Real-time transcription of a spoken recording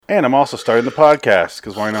And I'm also starting the podcast,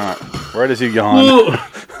 because why not? Right as you yawn.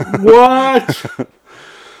 What?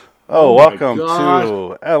 Oh, welcome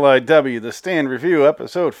to LIW, The Stand Review,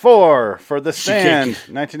 Episode 4 for The Stand,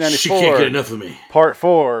 1994. She can't get enough of me. Part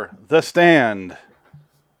 4, The Stand.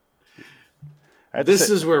 This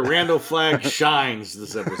is where Randall Flagg shines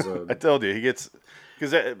this episode. I told you, he gets...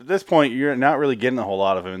 Because at this point, you're not really getting a whole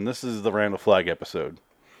lot of him, and this is the Randall Flagg episode.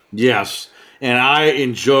 Yes, and I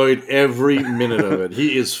enjoyed every minute of it.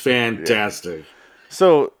 He is fantastic. Yeah.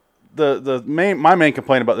 So... My main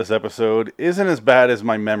complaint about this episode isn't as bad as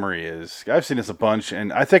my memory is. I've seen this a bunch,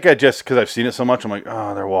 and I think because I've seen it so much, I'm like,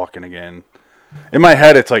 oh, they're walking again. In my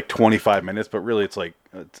head, it's like 25 minutes, but really, it's like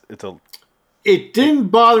it's a. It didn't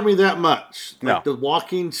bother me that much. No, the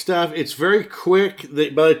walking stuff. It's very quick.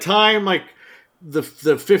 By the time the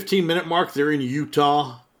 15-minute mark, they're in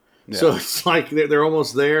Utah, so it's like they're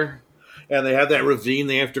almost there, and they have that ravine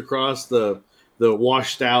they have to cross, the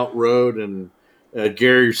washed out road, and.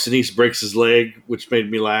 Gary Sinise breaks his leg, which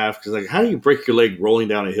made me laugh because, how do you break your leg rolling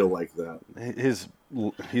down a hill like that?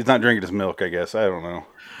 He's not drinking his milk, I guess. I don't know.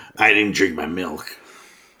 I didn't drink my milk.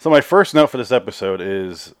 So my first note for this episode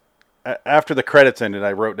is, after the credits ended,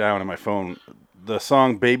 I wrote down on my phone the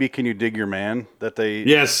song "Baby, Can You Dig Your Man" that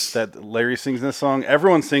Larry sings in this song.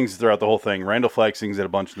 Everyone sings throughout the whole thing. Randall Flagg sings it a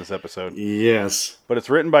bunch in this episode. Yes, but it's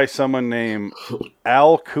written by someone named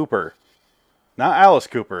Al Cooper, not Alice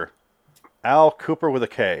Cooper. Al Cooper with a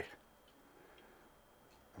K.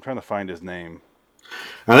 I'm trying to find his name.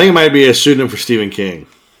 I think it might be a pseudonym for Stephen King.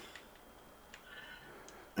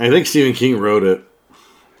 I think Stephen King wrote it.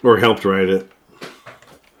 Or helped write it.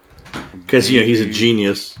 Because, he's a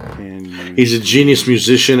genius. He's a genius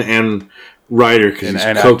musician and writer because he's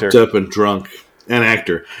coked actor. Up and drunk. And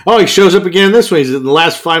actor. Oh, he shows up again this way. He's in the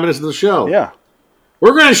last 5 minutes of the show. Yeah.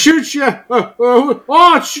 We're going to shoot you.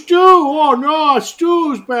 Oh, Stu. Oh, no.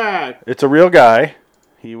 Stu's back. It's a real guy.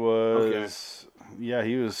 He was... Okay. Yeah,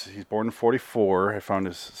 he's born in 44. I found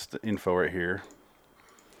his info right here.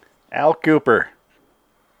 Al Cooper.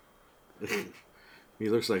 He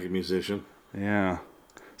looks like a musician. Yeah.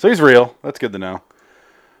 So he's real. That's good to know.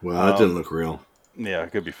 Well, that didn't look real. Yeah,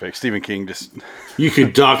 it could be fake. Stephen King just... You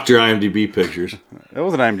could doctor IMDb pictures. That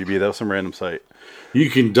wasn't IMDb. That was some random site. You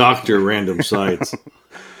can doctor random sites.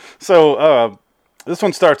 So, this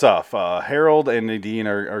one starts off. Harold and Nadine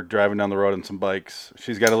are driving down the road on some bikes.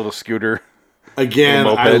 She's got a little scooter. Again,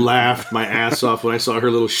 I laughed my ass off when I saw her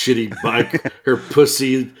little shitty bike, her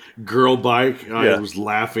pussy girl bike. I was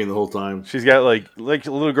laughing the whole time. She's got like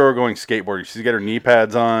a little girl going skateboarding. She's got her knee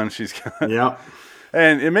pads on. She's got... Yeah.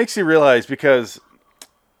 And it makes you realize, because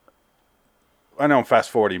I know I'm fast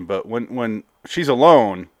forwarding, but when she's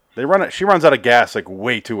alone, she runs out of gas like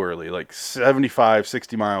way too early, like 75,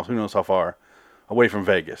 60 miles, who knows how far away from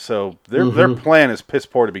Vegas. So their plan is piss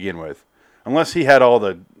poor to begin with, unless he had all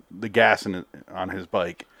the gas on his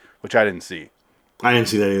bike, which I didn't see. I didn't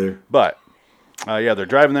see that either. But they're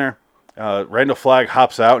driving there. Randall Flagg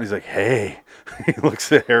hops out and he's like, "Hey!" He looks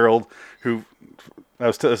at Harold, who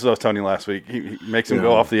this is what I was telling you last week. He makes him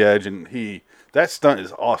go off the edge, and that stunt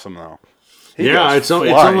is awesome though. It's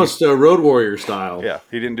almost a Road Warrior style. Yeah,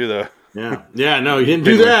 he didn't do the... No, he didn't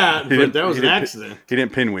do that, but that was an accident. He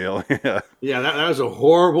didn't pinwheel. Yeah, that was a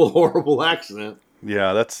horrible, horrible accident.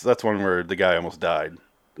 Yeah, that's one where the guy almost died.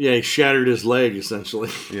 Yeah, he shattered his leg, essentially.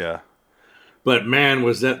 Yeah. But man,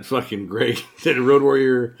 was that fucking great. That Road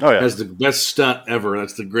Warrior has the best stunt ever.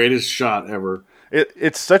 That's the greatest shot ever.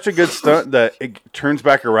 It's such a good stunt that it turns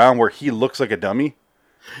back around where he looks like a dummy.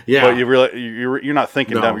 Yeah, but you're not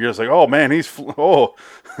thinking dummy. You're just like, oh man, but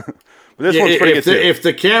this one's pretty good too. If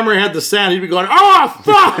the camera had the sound, he'd be going, oh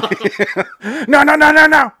fuck! No!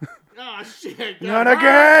 Oh shit! Not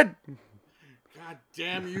again! God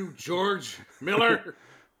damn you, George Miller!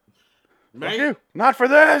 Thank you. Not for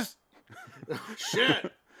this. Oh,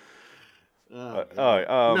 shit. But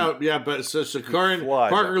so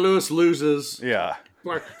Parker Lewis loses. Yeah.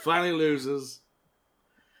 Finally loses.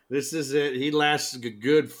 This is it. He lasts a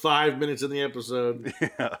good 5 minutes in the episode.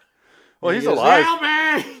 Yeah. Well, he's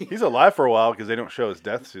alive. He's alive for a while because they don't show his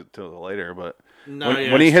death until later. But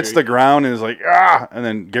when he hits the ground and is like, ah, and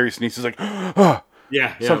then Gary Sinise is like, oh,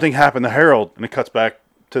 something happened to Harold, and it cuts back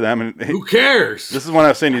to them. And who cares? This is when I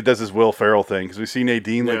was saying he does his Will Ferrell thing, because we see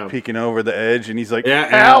Nadine peeking over the edge, and he's like,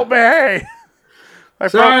 help me!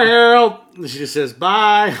 Sorry, Harold. She just says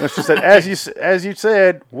bye. She said, as you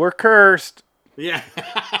said, we're cursed. Yeah.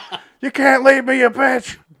 You can't leave me, you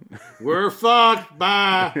bitch. We're fucked.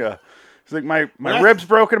 Bye. Yeah. It's like my ribs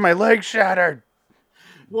broken, my legs shattered.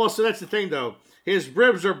 Well, so that's the thing, though. His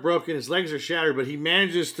ribs are broken, his legs are shattered, but he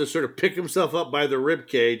manages to sort of pick himself up by the rib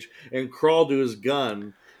cage and crawl to his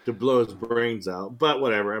gun. to blow his brains out. But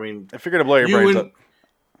whatever. I mean, if you're gonna blow your brains up,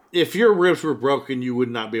 if your ribs were broken, you would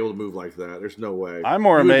not be able to move like that. There's no way. I'm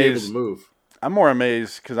more amazed. Be able to move. I'm more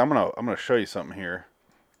amazed because I'm gonna show you something here.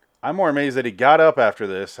 I'm more amazed that he got up after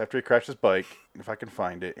this, after he crashed his bike. If I can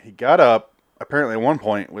find it, he got up. Apparently, at one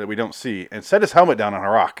point that we don't see, and set his helmet down on a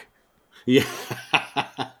rock. Yeah,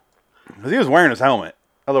 because he was wearing his helmet.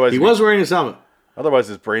 Otherwise, he was wearing his helmet. Otherwise,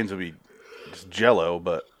 his brains would be just jello.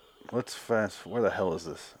 But let's fast. Where the hell is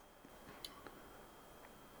this?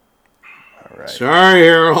 All right. Sorry,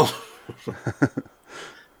 Harold.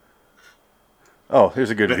 Oh,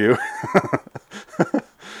 here's a good view.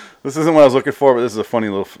 This isn't what I was looking for, but this is a funny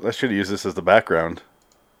little... I should have used this as the background.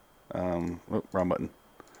 Wrong button.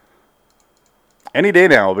 Any day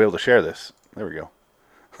now I'll be able to share this. There we go.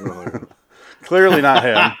 Clearly not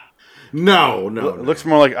him. No. Looks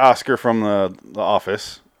more like Oscar from the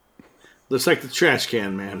Office. Looks like the trash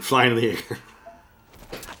can man flying in the air.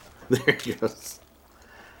 There he goes.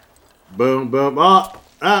 Boom, boom.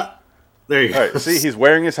 There you go. All right, see, he's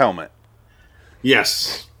wearing his helmet.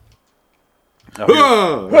 Yes.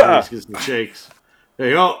 Oh, he's getting some shakes. There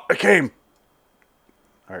you go. I came.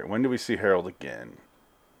 All right, when do we see Harold again?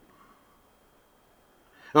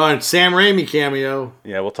 Oh, and Sam Raimi cameo.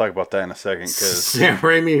 Yeah, we'll talk about that in a second. Cause, Sam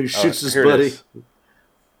Raimi who shoots his buddy.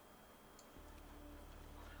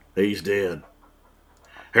 He's dead.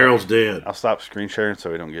 Harold's dead. I'll stop screen sharing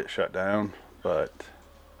so we don't get shut down. But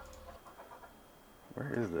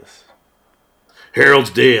where is this? Harold's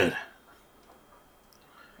dead.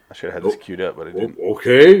 I should have had this queued up, but I didn't.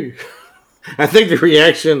 Okay. I think the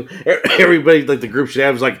reaction everybody, like the group should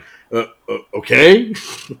have is like, okay,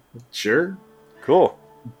 sure. Cool.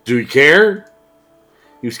 Do we care?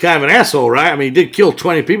 He was kind of an asshole, right? I mean, he did kill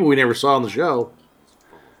 20 people we never saw on the show.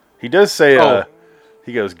 He does say,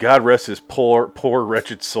 he goes, God rest his poor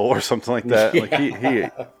wretched soul, or something like that. Yeah. Like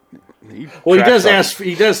he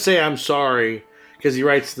he does say, I'm sorry, because he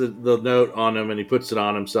writes the note on him and he puts it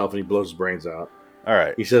on himself and he blows his brains out. All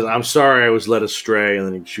right. He says, I'm sorry I was led astray, and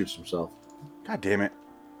then he shoots himself. God damn it.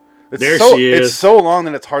 There she is. It's so long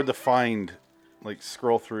that it's hard to find, like,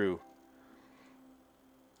 scroll through.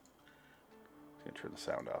 I'm going to turn the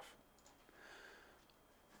sound off.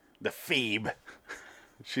 The Phoebe.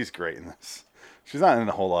 She's great in this. She's not in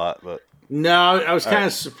a whole lot, but... No, I was kind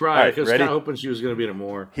of surprised. I was kind of ready? hoping she was going to be in it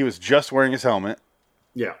more. He was just wearing his helmet.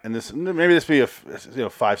 Yeah. And maybe this will be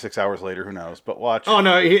 5-6 hours later, who knows? But watch. Oh,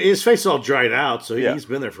 no, his face is all dried out, so he's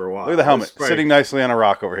been there for a while. Look at the helmet, sitting nicely on a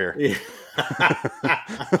rock over here. Yeah.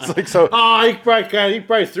 It's like so. Oh, he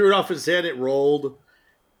probably threw it off his head. It rolled.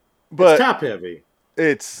 But it's top heavy.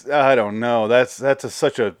 It's I don't know. That's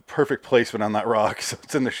such a perfect placement on that rock. So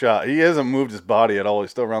it's in the shot. He hasn't moved his body at all.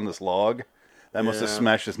 He's still around this log. That must have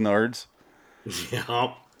smashed his nards.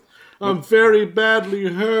 Yeah. I'm very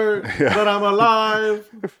badly hurt, but I'm alive.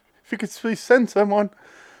 If you could please send someone.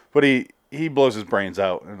 But he blows his brains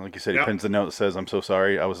out, and like you said, he pins the note that says, "I'm so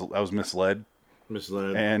sorry. I was misled."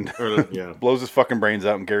 And blows his fucking brains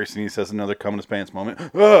out. And Gary Sinise has another cum in his pants moment.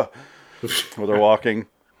 While they're walking,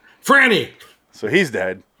 Franny. So he's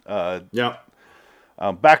dead.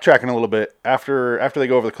 Backtracking a little bit after they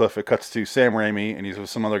go over the cliff, it cuts to Sam Raimi, and he's with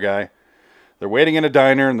some other guy. They're waiting in a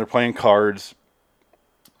diner and they're playing cards.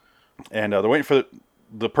 And they're waiting for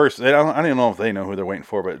the person. I don't even know if they know who they're waiting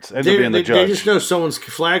for, but it ends up being the judge. They just know someone's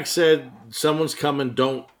flag said someone's coming.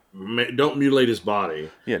 Don't mutilate his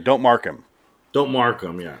body. Yeah, don't mark him. Don't mark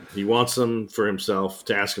him. Yeah, he wants them for himself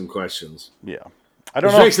to ask him questions. Yeah, I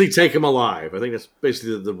don't know. Basically, take him alive. I think that's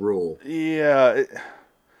basically the rule. Yeah.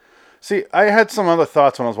 See, I had some other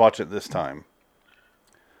thoughts when I was watching it this time,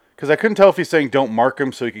 because I couldn't tell if he's saying don't mark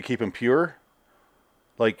him so he could keep him pure.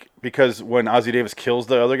 Like, because when Ozzie Davis kills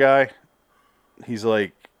the other guy, he's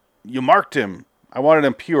like, you marked him. I wanted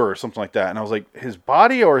him pure or something like that. And I was like, his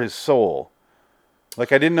body or his soul?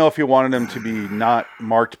 Like, I didn't know if you wanted him to be not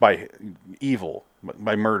marked by evil,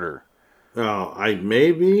 by murder. Oh,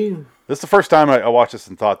 maybe. This is the first time I watched this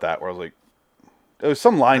and thought that, where I was like, there was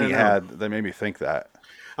some line he had that made me think that.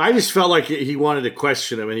 I just felt like he wanted to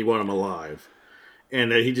question him and he wanted him alive.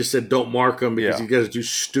 And he just said, don't mark him because you guys are too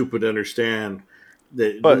stupid to understand.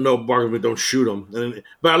 No bargain, but don't shoot him.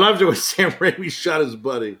 But I loved it when Sam Raimi shot his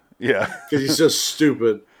buddy. Yeah, because he's so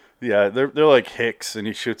stupid. Yeah, they're like hicks, and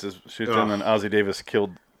he shoots him, and Ozzie Davis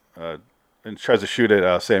killed and tries to shoot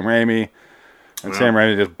at Sam Raimi, and Sam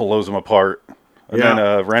Raimi just blows him apart. And then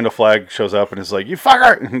Randall Flagg shows up and is like, "You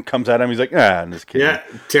fucker!" and comes at him. He's like, "Ah," and this kid. Yeah,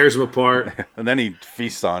 tears him apart, and then he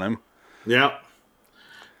feasts on him. Yeah.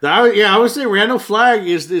 I would say Randall Flagg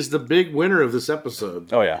is the big winner of this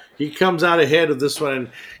episode. Oh yeah, He comes out ahead of this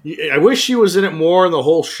one. I wish he was in it more in the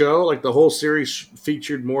whole show. Like the whole series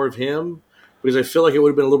featured more of him, because I feel like it would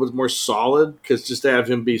have been a little bit more solid. Because just to have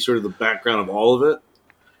him be sort of the background of all of it.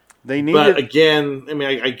 they needed. But again, I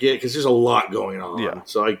mean, I get, because there's a lot going on. Yeah.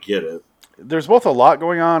 So I get it. There's both a lot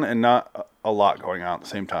going on and not a lot going on at the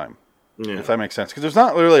same time. Yeah. If that makes sense, because there's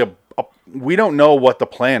not really we don't know what the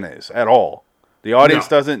plan is at all. The audience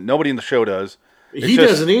doesn't. Nobody in the show does. He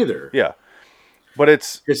doesn't either. Yeah, but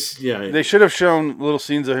they should have shown little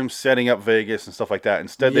scenes of him setting up Vegas and stuff like that.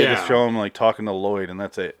 Instead, they just show him like talking to Lloyd, and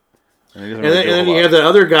that's it. And then you have the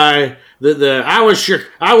other guy. I was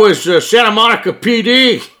Santa Monica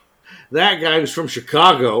PD. That guy was from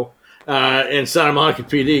Chicago and Santa Monica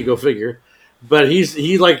PD. Go figure. But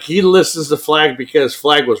he listens to Flagg because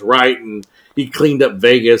Flagg was right, and he cleaned up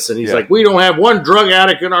Vegas, and he's like, we don't have one drug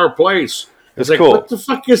addict in our place. It's like, cool. What the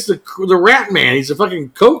fuck is the Rat Man? He's a fucking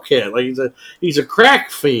cokehead. Like he's a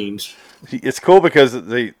crack fiend. It's cool because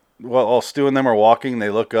while Stu and them are walking, they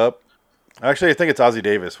look up. Actually, I think it's Ozzie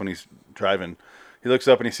Davis when he's driving. He looks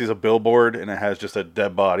up and he sees a billboard, and it has just a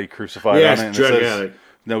dead body crucified on it. And drug it says, addict.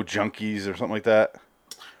 No junkies or something like that.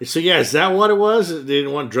 So is that what it was? They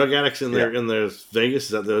didn't want drug addicts in their Vegas. Is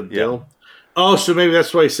that the deal? Oh, so maybe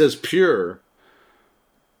that's why he says pure.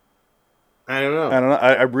 I don't know.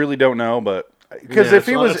 I really don't know, but because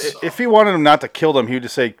if he wanted them not to kill them, he would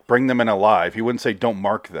just say bring them in alive. He wouldn't say don't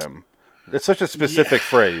mark them. It's such a specific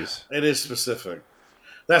phrase. It is specific.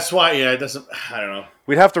 That's why. Yeah, it doesn't. I don't know.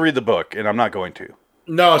 We'd have to read the book, and I'm not going to.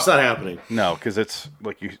 No, it's not happening. No, because it's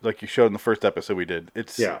like you showed in the first episode we did.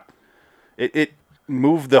 It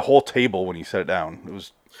moved the whole table when you set it down. It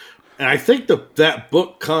was, and I think that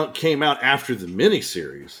book came out after the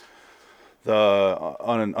miniseries. The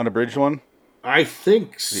an unabridged one. I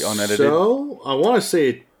think the unedited. So I want to say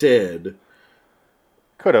it did.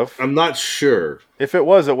 Could have. I'm not sure. If it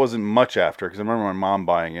was, it wasn't much after, because I remember my mom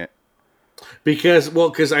buying it.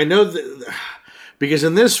 Because I know that because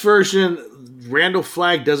in this version, Randall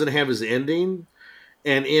Flagg doesn't have his ending,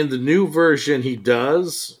 and in the new version, he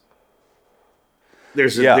does.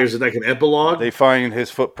 There's like an epilogue. They find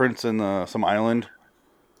his footprints in some island.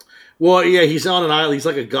 Well, yeah, he's on an island. He's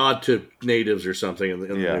like a god to natives or something in the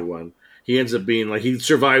new one. He ends up being like, he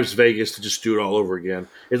survives Vegas to just do it all over again.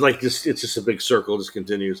 It's like this. It's just a big circle, just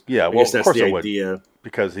continues. Yeah, well, I guess of course the it idea. Would,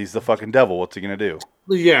 because he's the fucking devil. What's he gonna do?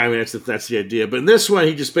 Yeah, I mean that's the idea. But in this one,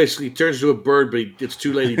 he just basically turns into a bird, but it's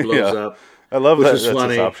too late. He blows up. I love that. That's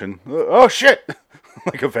funny. His option. Oh shit!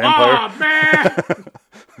 Like a vampire. Oh man!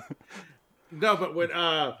 No, but when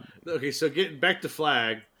okay, so getting back to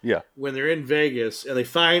Flagg. Yeah. When they're in Vegas and they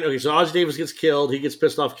find so Ozzie Davis gets killed, he gets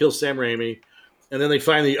pissed off, kills Sam Raimi, and then they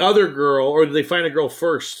find the other girl, or did they find a girl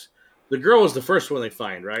first? The girl was the first one they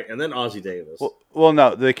find, right? And then Ozzie Davis. Well,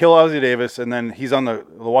 no, they kill Ozzie Davis, and then he's on the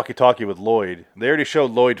walkie-talkie with Lloyd. They already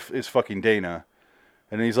showed Lloyd is fucking Dana,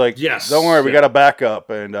 and he's like, "Yes, don't worry, we got a backup,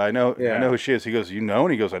 and I know who she is." He goes, "You know?"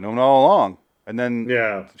 And he goes, "I know all along." And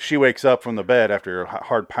then she wakes up from the bed after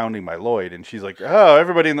hard pounding by Lloyd, and she's like, "Oh,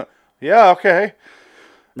 everybody in the okay."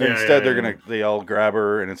 Instead, they all grab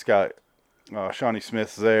her, and it's got Shawnee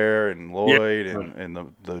Smith's there, and Lloyd,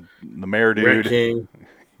 and the mayor dude, Red King.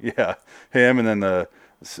 Yeah, him, and then the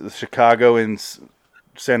Chicago and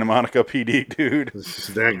Santa Monica PD dude.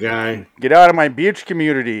 That guy. Get out of my beach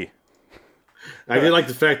community. I did like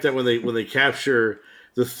the fact that when they capture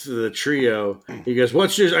the trio, he goes,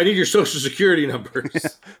 I need your social security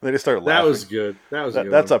numbers. They just start laughing. That was good.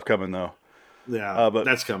 That's upcoming though. Yeah, but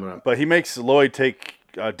that's coming up. But he makes Lloyd take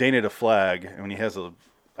Dana to Flagg, and when he has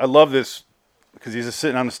I love this because he's just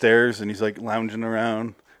sitting on the stairs and he's like lounging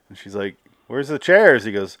around, and she's like, "Where's the chairs?"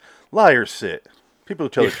 He goes, "Liars sit. People who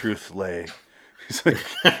tell the truth lay." He's like,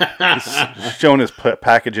 he's showing his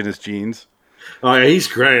package in his jeans. Oh yeah, he's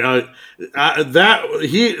great.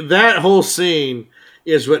 That whole scene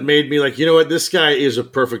is what made me like, you know what, this guy is a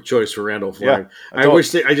perfect choice for Randall Flagg. Yeah, I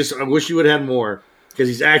wish you would have had more, because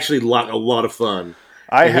he's actually a lot of fun.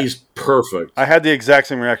 He's perfect. I had the exact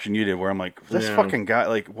same reaction you did, where I'm like, this fucking guy,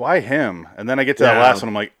 like, why him? And then I get to that last one,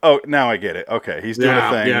 I'm like, oh, now I get it. Okay, he's doing a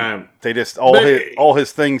thing. Yeah. They just all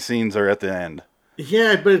his thing scenes are at the end.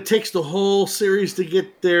 Yeah, but it takes the whole series to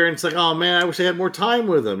get there, and it's like, oh man, I wish I had more time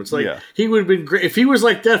with him. It's like he would have been great if he was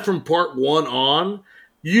like that from part 1 on.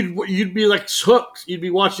 You'd be like hooked. You'd be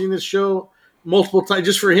watching this show multiple times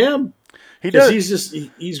just for him. He does.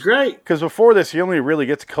 He's great. Because before this, he only really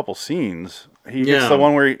gets a couple scenes. He gets the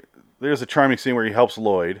one where there's a charming scene where he helps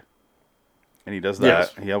Lloyd, and he does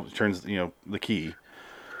that. Yes. He turns the key,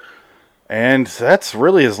 and that's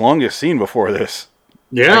really his longest scene before this.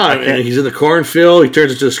 Yeah, and he's in the cornfield. He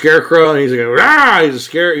turns into a scarecrow, and he's like, "Rah!" He's a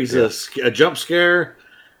scare. He's a jump scare,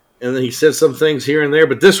 and then he says some things here and there.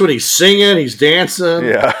 But this one, he's singing, he's dancing.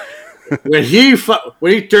 Yeah. when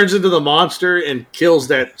he turns into the monster and kills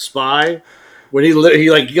that spy, when he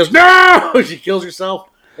goes, "No!" She kills herself,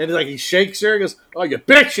 and he shakes her. He goes, "Oh, you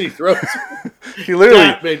bitch!" And he throws her. He literally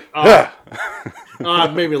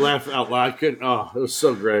it made me laugh out loud. I couldn't. Oh, it was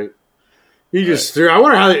so great. He just threw. I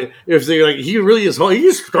wonder how if they he really is. He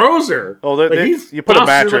just throws her. Oh, you put a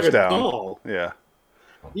mattress down. Doll. Yeah.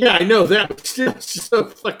 Yeah, I know that. But still, it's just so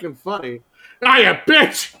fucking funny. Ah, you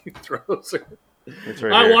bitch! He throws her.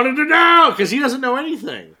 I wanted to know because he doesn't know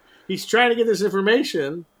anything. He's trying to get this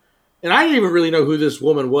information, and I didn't even really know who this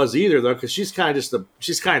woman was either, though, because she's kind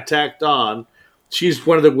of tacked on. She's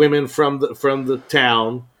one of the women from the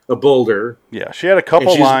town of Boulder. Yeah, she had a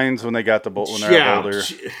couple lines when they got when they're at Boulder.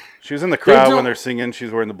 She was in the crowd when they're singing.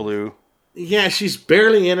 She's wearing the blue. Yeah, she's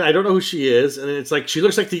barely in it. I don't know who she is, and it's like she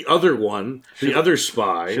looks like the other one, other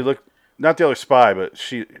spy. She looked not the other spy, but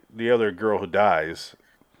the other girl who dies.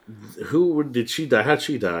 Who did she die? How'd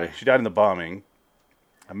she die? She died in the bombing.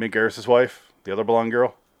 Mick Garris's wife, the other blonde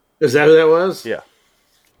girl. Is that who that was? Yeah,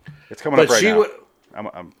 it's coming up right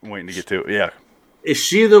now. I'm waiting to get to it. Yeah, is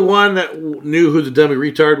she the one that knew who the dummy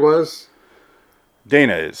retard was?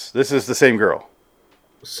 Dana is. This is the same girl.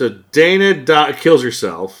 So Dana kills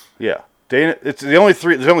herself. Yeah, Dana. It's the only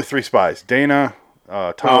three. There's only three spies: Dana,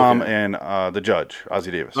 Tom, and the judge,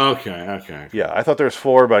 Ozzie Davis. Okay. Yeah, I thought there was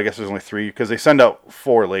four, but I guess there's only three because they send out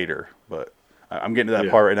four later. But I'm getting to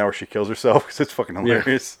that part right now where she kills herself because it's fucking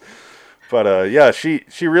hilarious. Yeah. But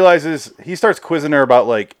she realizes he starts quizzing her about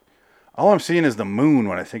all I'm seeing is the moon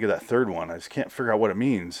when I think of that third one. I just can't figure out what it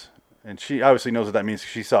means, and she obviously knows what that means.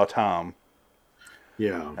 She saw Tom.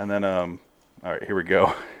 Yeah, and then all right, here we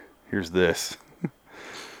go. Here's this.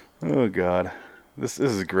 Oh, God. This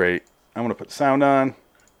is great. I'm going to put sound on.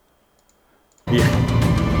 Yeah.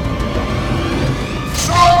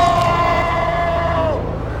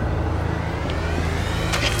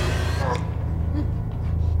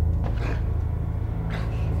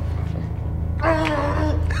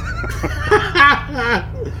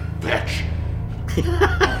 Bitch.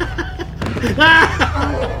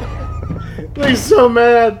 He's so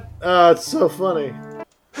mad. Oh, it's so funny.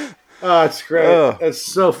 Oh, it's great. It's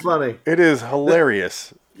so funny. It is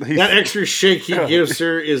hilarious. That extra shake he gives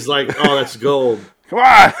her is like, oh, that's gold. Come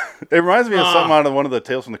on. It reminds me of something out of one of the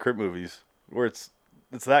Tales from the Crypt movies where it's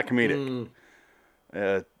that comedic.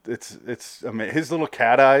 It's I mean, his little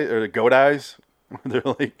cat eye or the goat eyes. They're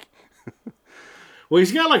like. Well,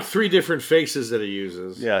 he's got three different faces that he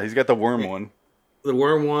uses. Yeah, he's got the worm one. The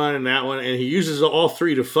worm one and that one, and he uses all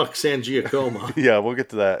three to fuck San Giacomo. Yeah, we'll get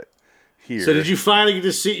to that here. So did you finally get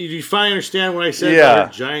to see? Did you finally understand what I said about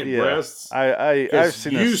her giant breasts? I've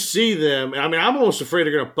seen you see them. I mean, I'm almost afraid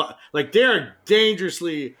they're gonna they're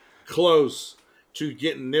dangerously close to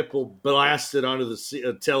getting nipple blasted onto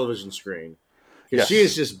the television screen. Because she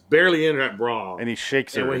is just barely in that bra, and he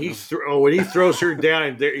shakes her. And when he throws her down,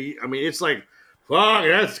 and I mean, it's like, fuck.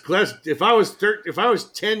 That's if I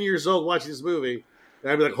was 10 years old watching this movie.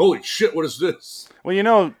 I'd be like, "Holy shit! What is this?"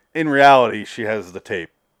 Well, in reality, she has the tape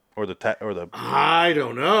or the. I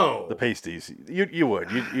don't know. The pasties. You would.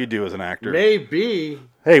 You do as an actor. Maybe.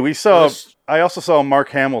 Hey, I also saw Mark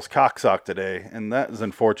Hamill's cocksock today, and that is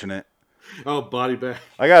unfortunate. Oh, body bag.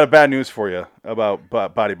 I got a bad news for you about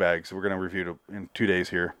body bags. We're gonna review it in 2 days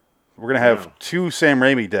here. We're gonna have 2 Sam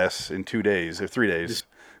Raimi deaths in 2 days or 3 days.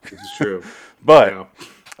 This is true. But.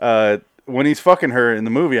 When he's fucking her in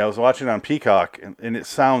the movie, I was watching it on Peacock, and it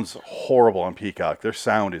sounds horrible on Peacock. Their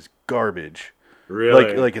sound is garbage.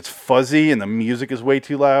 Really? Like it's fuzzy, and the music is way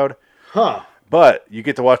too loud. Huh. But you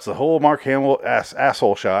get to watch the whole Mark Hamill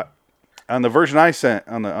asshole shot. On the version I sent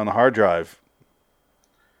on the hard drive,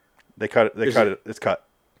 they cut it. It's cut.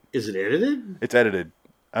 Is it edited? It's edited.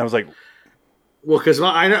 I was like, well, because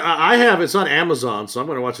I have it's on Amazon, so I'm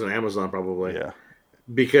going to watch it on Amazon probably. Yeah.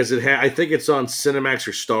 Because I think it's on Cinemax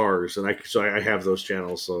or Stars, and I have those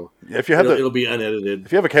channels. So if you have it'll be unedited.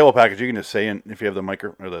 If you have a cable package, you can just say if you have the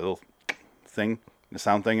micro or the little thing, the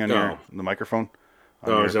sound thing on the microphone on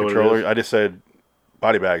your is that controller. what it is? I just said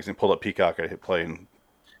body bags and pulled up Peacock. I hit play and.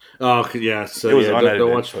 Oh yeah, so it was unedited.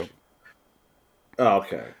 Don't watch. So. Oh,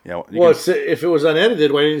 okay. Yeah. If it was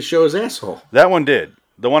unedited, why didn't it show his asshole? That one did.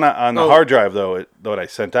 The one on the hard drive though, that I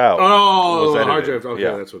sent out. Oh, the hard drive. Okay,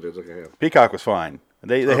 that's what it is. Okay. Yeah. Peacock was fine.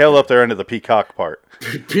 They held up their end of the Peacock part.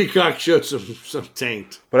 Peacock showed some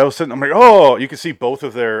taint. But I was sitting, I'm like, oh, you can see both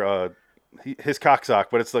of their, his cocksock,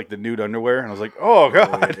 but it's like the nude underwear. And I was like, oh,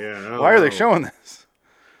 God. Why are they showing this?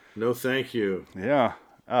 No, thank you. Yeah.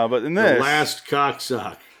 But in The this, last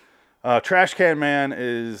cocksuck. Trash Can Man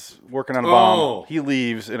is working on a Oh. bomb. He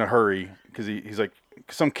leaves in a hurry because he's like,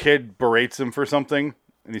 some kid berates him for something,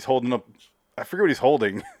 and he's holding up. I forget what he's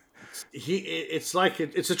holding.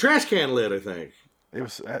 It's a trash can lid, I think. It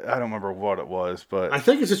was. I don't remember what it was, but I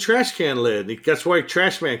think it's a trash can lid. That's where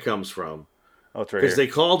Trash Man comes from. oh, it's right Because here.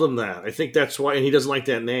 they called him that. I think that's why, and he doesn't like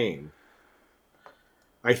that name.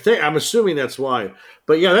 I'm assuming that's why.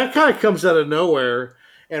 But yeah, that kind of comes out of nowhere,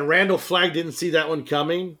 and Randall Flagg didn't see that one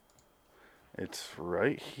coming It's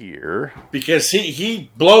right here. because he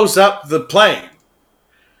blows up the plane.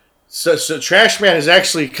 So Trash Man is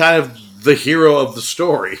actually kind of the hero of the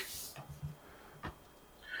story.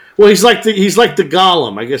 Well, he's like the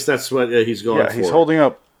Golem. I guess that's what he's going for. Yeah, he's holding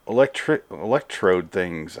up electrode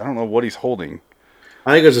things. I don't know what he's holding.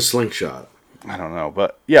 I think it was a slingshot. I don't know,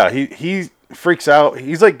 but yeah, he freaks out.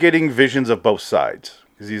 He's like getting visions of both sides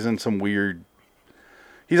because he's in some weird.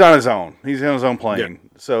 He's on his own. He's in his own plane, Yeah.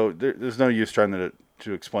 so there's no use trying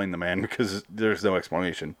to explain the man because there's no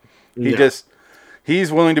explanation. Yeah.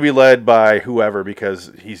 He's willing to be led by whoever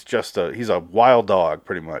because he's a wild dog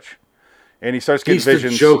pretty much, and he starts getting He's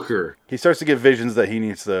visions. the Joker. He starts to get visions that he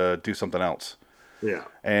needs to do something else. Yeah.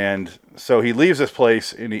 And so he leaves this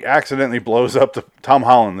place, and he accidentally blows up Tom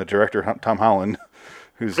Holland, the director, Tom Holland.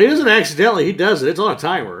 He doesn't accidentally. He does it. It's on a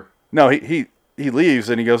timer. No, he leaves,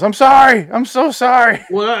 and he goes, "I'm sorry. I'm so sorry."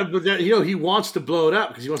 Well, but he wants to blow it up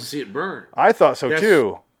because he wants to see it burn. I thought so That's-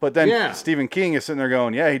 too. But then yeah. Stephen King is sitting there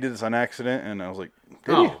going, "Yeah, he did this on accident." And I was like,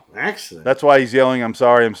 "Did he?" Accident. That's why he's yelling, I'm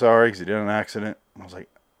sorry, because he did it on accident. I was like,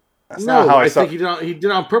 that's no, not how I I saw think he did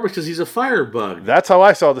it on purpose because he's a firebug. That's how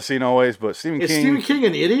I saw the scene always, but Stephen Is King Stephen King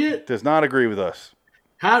an idiot? does not agree with us.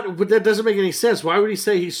 But that doesn't make any sense. Why would he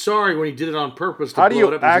say he's sorry when he did it on purpose to How do blow it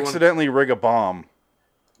you up? accidentally rig a bomb?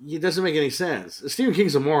 It doesn't make any sense. Stephen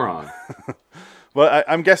King's a moron. But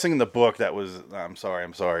I'm guessing in the book that was I'm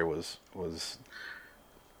sorry was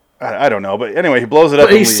I don't know, but anyway, he blows it up.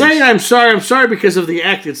 But he's saying I'm sorry because of the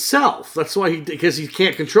act itself. That's why because he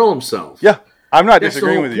can't control himself. Yeah, I'm not That's the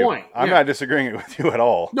disagreeing whole with you. point. I'm Yeah. not disagreeing with you at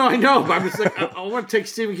all. No, I know, but I'm just like I want to take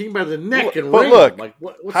Stephen King by the neck and But ring look, him. Like,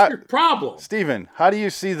 what's how- your problem? Steven, how do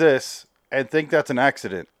you see this and think that's an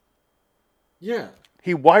accident? Yeah,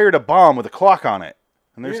 He wired a bomb with a clock on it.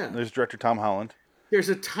 And Yeah. there's director Tom Holland. there's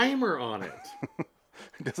a timer on it.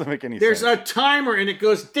 It doesn't make any There's sense. a timer, and it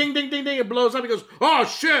goes ding, ding, ding, ding. It blows up. He goes, oh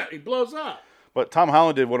shit! He blows up. But Tom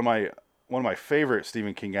Holland did one of my favorite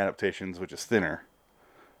Stephen King adaptations, which is Thinner.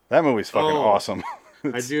 That movie's fucking Oh. awesome.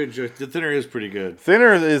 I do enjoy. The Thinner is pretty good.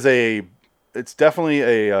 Thinner it's definitely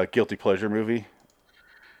a guilty pleasure movie.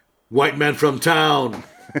 White man from town.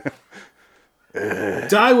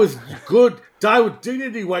 Die with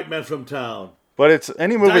dignity, white man from town. But it's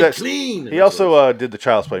any movie Die that's clean. He also did the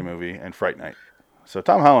Child's Play movie and Fright Night. So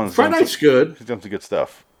Tom Holland's Friday Night's good. He's done some good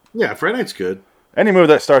stuff. Yeah, Friday Night's good. Any movie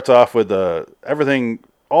that starts off with everything,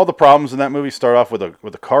 all the problems in that movie start off with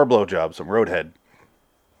a car blowjob, some roadhead,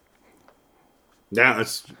 Yeah,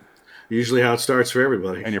 that's usually how it starts for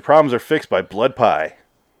everybody. and your problems are fixed by blood pie.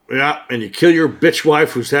 Yeah, and you kill your bitch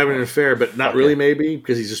wife who's having an affair, but not Fuck really, her. maybe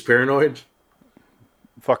because he's just paranoid.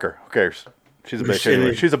 Fuck her. Who cares? She's a bitch Shit.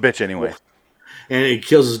 anyway. She's a bitch anyway. And he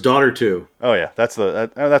kills his daughter too. Oh yeah, that's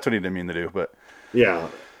what he didn't mean to do. But Yeah,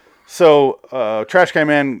 so Trash Can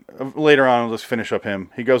Man later on, let's finish up him.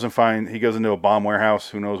 He goes into a bomb warehouse,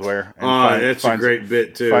 who knows where. And that's a great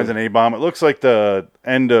bit too. Finds an A bomb. It looks like the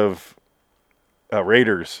end of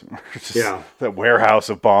Raiders. Just Yeah. that warehouse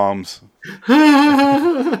of bombs.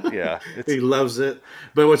 Yeah, He loves it.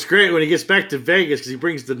 But what's great when he gets back to Vegas, because he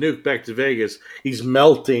brings the nuke back to Vegas, he's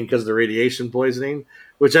melting because of the radiation poisoning,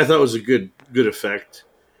 which I thought was a good effect.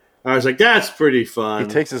 I was like, that's pretty fun.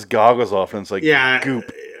 he takes his goggles off and it's like yeah,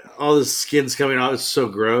 goop. all the skin's coming out. It's so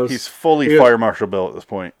gross. He's fully He goes, Fire Marshal Bill at this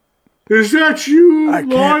point. Is that you, I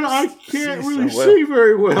Lon? can't I can't see really so well." see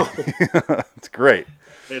very well. It's great.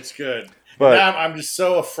 It's good. But- Now I'm just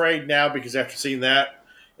so afraid now because after seeing that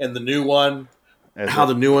and the new one, As how a-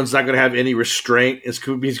 the new one's not going to have any restraint. He's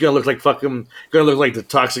going to look like going to look like the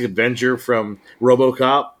Toxic Avenger from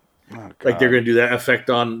RoboCop. oh, Like they're God. going to do that effect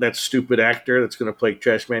on that stupid actor that's going to play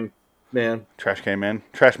Trash Man. Trash Can Man.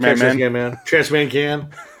 Trash Man Trash Man. Man. Trash Man can.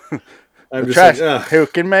 I'm The just trash. like, ugh. Who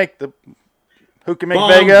can make Bomb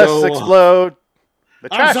Vegas go off. explode? The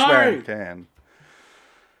I'm trash sorry. man can.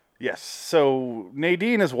 Yes. So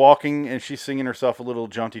Nadine is walking and she's singing herself a little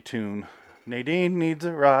jaunty tune. Nadine needs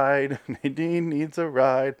a ride. Nadine needs a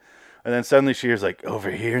ride. And then suddenly she hears like, over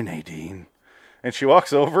here, Nadine. And she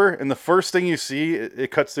walks over, and the first thing you see, it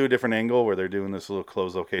cuts to a different angle where they're doing this little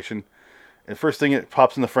closed location. And the first thing it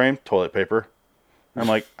pops in the frame, toilet paper. I'm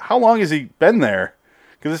like, how long has he been there?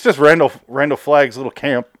 Because it's just Randall Flagg's little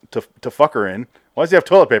camp to fuck her in. Why does he have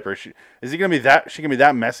toilet paper? Is he gonna be that? She gonna be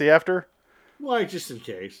that messy after? Why, just in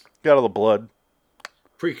case. Got all the blood.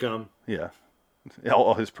 Pre-cum. Yeah,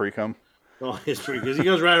 all his pre-cum. All his because he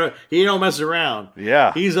goes right. He don't mess around.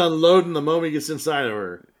 Yeah, he's unloading the moment he gets inside of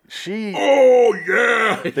her. Oh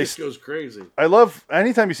yeah, it just goes crazy. I love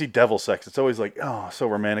anytime you see devil sex. It's always like, oh, so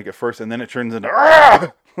romantic at first, and then it turns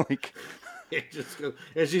into like. It just goes,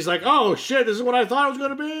 and she's like, "Oh shit, this is what I thought it was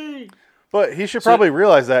going to be." But he should probably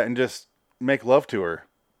realize that and just make love to her,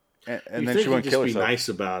 and then she won't kill herself. Be nice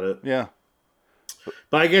about it. Yeah.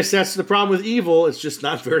 But I guess that's the problem with evil. It's just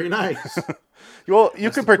not very nice. Well,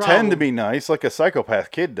 you can pretend to be nice, like a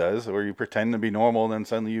psychopath kid does, or you pretend to be normal, and then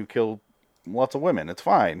suddenly you kill lots of women. It's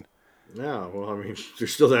fine. Yeah, well, I mean,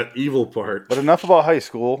 there's still that evil part. But enough about high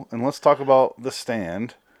school, and let's talk about The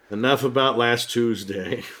Stand. Enough about last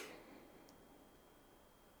Tuesday.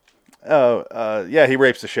 Yeah, he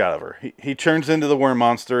rapes the shit out of her. He turns into the worm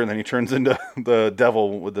monster, and then he turns into the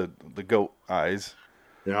devil with the goat eyes.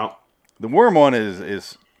 Yeah. The worm one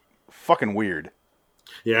is fucking weird.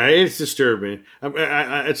 Yeah, it's disturbing.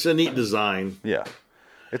 It's a neat design. Yeah.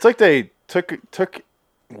 It's like they took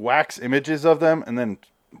wax images of them and then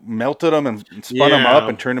melted them and spun them up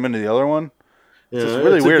and turned them into the other one. It's just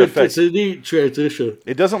really weird effect. It's a neat transition.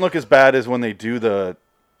 It doesn't look as bad as when they do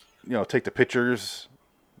take the pictures,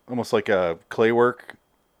 almost like a clay work.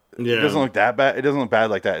 Yeah. It doesn't look that bad. It doesn't look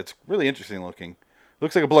bad like that. It's really interesting looking. It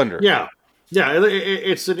looks like a blender. Yeah. Yeah,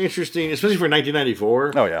 it's an interesting, especially for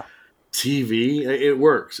 1994. Oh, yeah. TV, it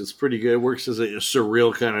works. It's pretty good. It works as a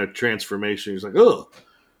surreal kind of transformation. He's like, oh,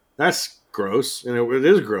 that's gross. And it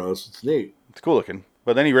is gross. It's neat. It's cool looking.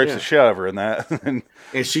 But then he rapes the shit out of her in that.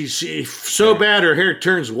 And she so bad her hair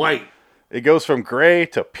turns white. It goes from gray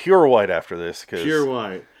to pure white after this. Pure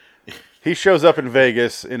white. He shows up in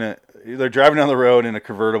Vegas they're driving down the road in a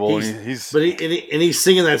convertible. He's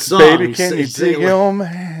singing that song. Baby, can you dig your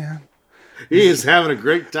man? He is having a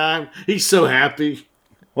great time. He's so happy.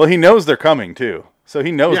 Well, he knows they're coming too, so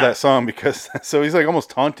he knows that song so he's like almost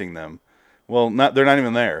taunting them. Well, they're not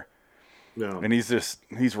even there. No, and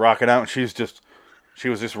he's rocking out, and she was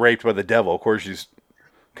just raped by the devil. Of course, she's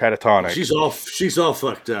catatonic. She's all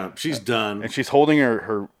fucked up. She's done, and she's holding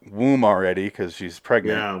her womb already because she's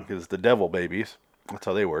pregnant. Because the devil babies, that's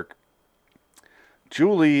how they work.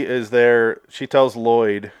 Julie is there. She tells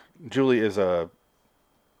Lloyd. Julie is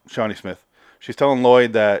Shawnee Smith. She's telling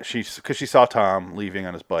Lloyd that because she saw Tom leaving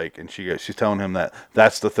on his bike, and she's telling him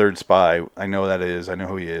that's the third spy. I know that is. I know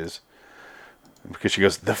who he is. Because she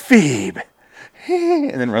goes, the Phoebe,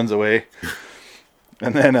 and then runs away.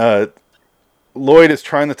 And then Lloyd is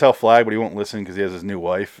trying to tell Flag, but he won't listen because he has his new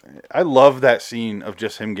wife. I love that scene of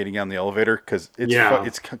just him getting on the elevator because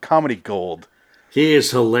it's comedy gold. He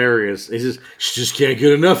is hilarious. He says, she just can't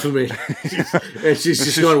get enough of me. And she's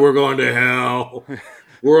just going, we're going to hell.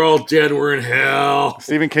 We're all dead. We're in hell.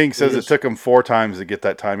 Stephen King says it took him 4 times to get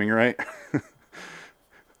that timing right.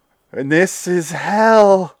 And this is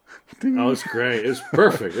hell. Oh, it's great. It's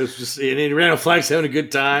perfect. It's just, and Randall Flagg's having a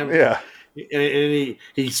good time. Yeah. And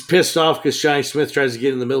he's pissed off because Shawnee Smith tries to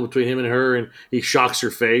get in the middle between him and her, and he shocks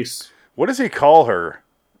her face. What does he call her?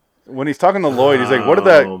 When he's talking to Lloyd, he's like, what did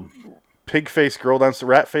that pig-faced girl downstairs,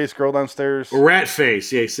 rat-faced girl downstairs? Rat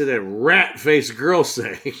face. Yeah, he said that rat-faced girl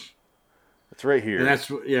say. It's right here. And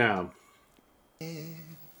that's, yeah.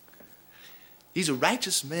 He's a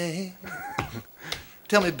righteous man.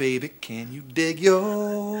 Tell me, baby, can you dig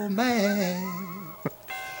your man?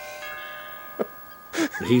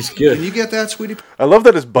 He's good. Can you get that, sweetie? I love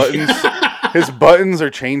that his buttons are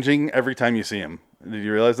changing every time you see him. Did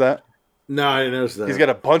you realize that? No, I didn't notice that. He's got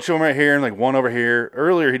a bunch of them right here and like one over here.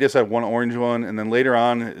 Earlier, he just had one orange one, and then later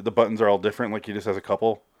on, the buttons are all different. Like he just has a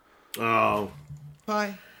couple. Oh.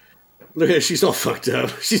 Bye. Look at her. She's all fucked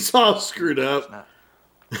up. She's all screwed up.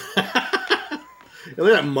 Look at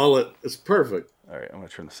that mullet. It's perfect. All right, I'm going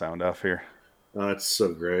to turn the sound off here. Oh, it's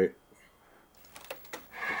so great.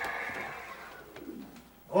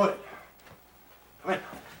 Oi. Come in.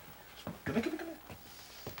 Come in.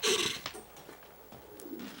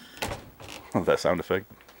 Love that sound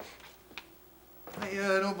effect. I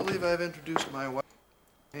don't believe I've introduced my wife.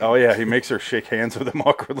 Oh, yeah, he makes her shake hands with him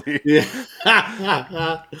awkwardly.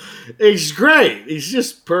 Yeah. He's great. He's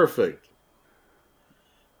just perfect.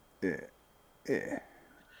 Yeah.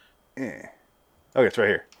 Okay, it's right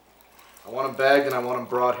here. I want him bagged and I want him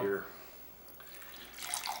brought here.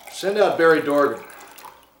 Send out Barry Dorgan.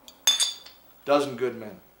 Dozen good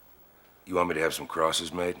men. You want me to have some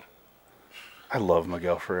crosses made? I love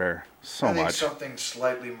Miguel Ferrer so much. I think something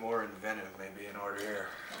slightly more inventive may be in order here.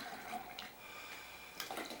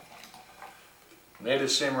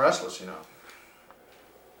 Natives seem restless, you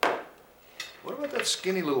know. What about that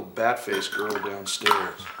skinny little bat-faced girl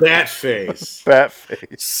downstairs? Bat face. Bat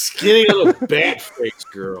face. Skinny little bat face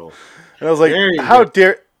girl. And I was like, There you how go.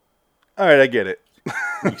 dare... All right, I get it.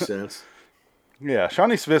 Makes sense. Yeah,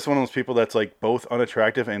 Shawnee Smith's one of those people that's like both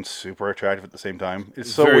unattractive and super attractive at the same time.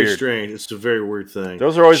 It's so very weird. strange. It's a very weird thing.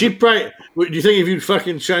 Those are always... She probably. Do you think if you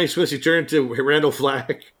fucking Shawnee Smith, she turned into Randall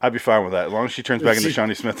Flagg? I'd be fine with that, as long as she turns back into She-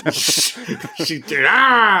 Shawnee Smith. She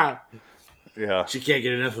ah. Yeah. She can't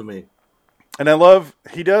get enough of me. And I love,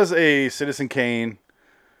 he does a Citizen Kane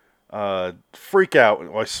freak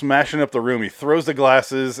out while smashing up the room. He throws the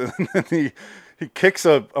glasses, and then he kicks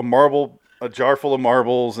a marble, a jar full of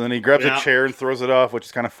marbles, and then he grabs Yeah. a chair and throws it off, which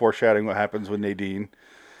is kind of foreshadowing what happens with Nadine.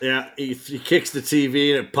 Yeah, he kicks the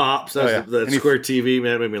TV and it pops. That's Oh, yeah. the And he- square TV.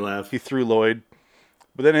 Man, that made me laugh. He threw Lloyd.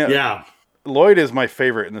 But then Yeah. Lloyd is my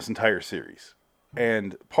favorite in this entire series.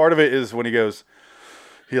 And part of it is when he goes,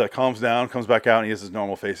 he like calms down, comes back out, and he has his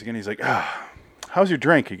normal face again. He's like, how's your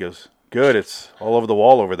drink? He goes, good. It's all over the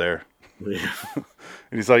wall over there. Yeah. And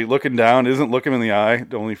he's like looking down, isn't looking in the eye,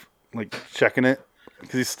 only like checking it.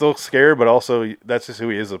 Because he's still scared, but also that's just who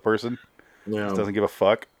he is as a person. Yeah. Just doesn't give a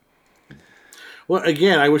fuck. Well,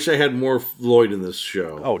 again, I wish I had more Lloyd in this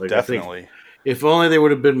show. Oh, Like, I think definitely. if only there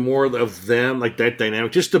would have been more of them, like that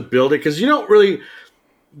dynamic, just to build it. Because you don't really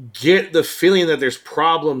get the feeling that there's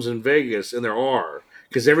problems in Vegas, and there are.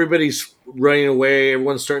 Because everybody's running away,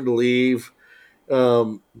 everyone's starting to leave.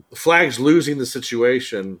 Flagg's losing the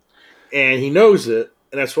situation, and he knows it,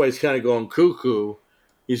 and that's why he's kind of going cuckoo.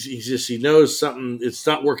 He knows something. It's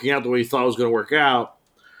not working out the way he thought it was going to work out.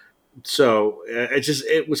 So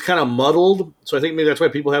it was kind of muddled. So I think maybe that's why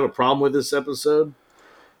people have a problem with this episode.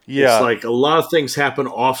 Yeah. It's like a lot of things happen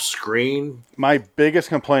off screen. My biggest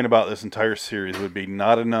complaint about this entire series would be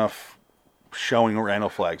not enough showing what Randall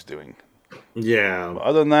Flagg's doing. Yeah.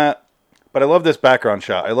 Other than that, but I love this background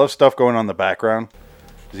shot. I love stuff going on in the background.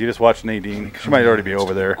 Because you just watch Nadine. She might already be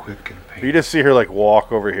over there. Quick and But you just see her like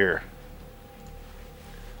walk over here.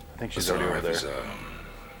 I think she's Listen, already over Arif, there.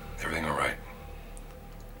 is everything all right?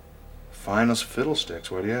 Fine as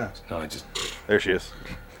fiddlesticks. Why do you ask? No, I just... There she is.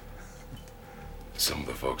 Some of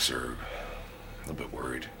the folks are a little bit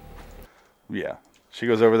worried. Yeah. She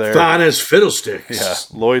goes over there. Fine as fiddlesticks.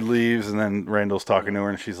 Yeah. Lloyd leaves, and then Randall's talking to her,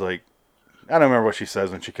 and she's like, I don't remember what she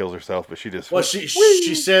says when she kills herself, but she just... Well, she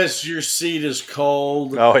says your seed is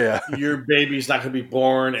cold. Oh, yeah. Your baby's not going to be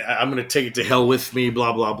born. I'm going to take it to hell with me.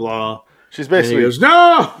 Blah blah blah. She's And he basically... goes,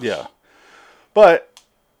 no. Yeah. But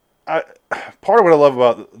part of what I love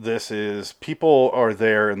about this is people are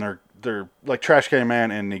there, and they're like Trash Can Man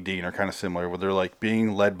and Nadine are kind of similar, where they're like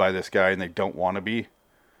being led by this guy, and they don't want to be.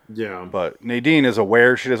 Yeah. But Nadine is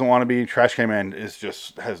aware she doesn't want to be. Trash Can Man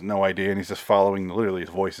has no idea, and he's just following literally his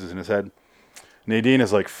voices in his head. Nadine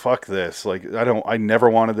is like, fuck this. Like, I never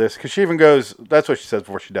wanted this. Because she even goes, that's what she says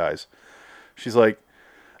before she dies. She's like,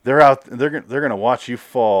 they're going to watch you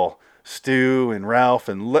fall. Stu and Ralph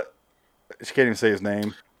and she can't even say his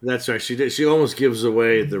name. That's right. She did. She almost gives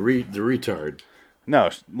away the retard. No,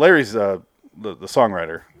 Larry's the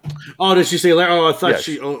songwriter. Oh, did she say Larry? Oh, I thought Yeah,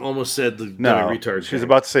 she almost said the No, retard. she's thing.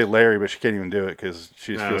 about to say Larry, but she can't even do it because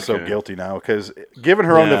she feels so okay. guilty now. Because given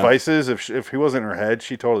her own Yeah. devices, if he wasn't in her head,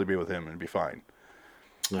 she'd totally be with him and be fine.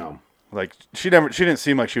 No. Like she didn't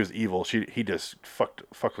seem like she was evil. He just fucked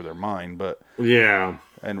with her mind. But Yeah.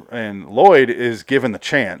 and Lloyd is given the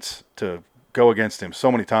chance to go against him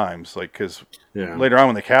so many times. Like because Yeah. later on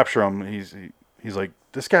when they capture him, he's like,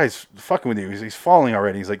 this guy's fucking with you. He's falling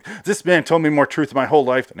already. He's like, this man told me more truth my whole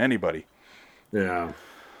life than anybody. Yeah.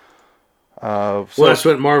 So, Well, that's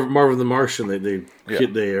what Marvin the Martian. They Yeah.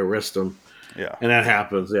 they arrest him, yeah. and that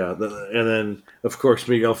happens. Yeah. And then of course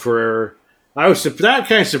Miguel Ferrer. That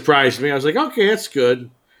kind of surprised me. I was like, okay, that's good.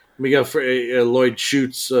 Miguel Lloyd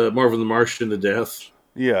shoots Marvin the Martian to death.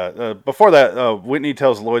 Yeah, before that, Whitney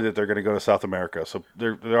tells Lloyd that they're going to go to South America, so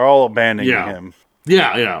they're all abandoning Yeah. him.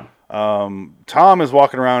 Yeah. Yeah. Tom is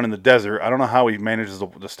walking around in the desert. I don't know how he manages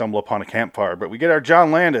to stumble upon a campfire, but we get our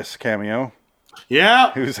John Landis cameo,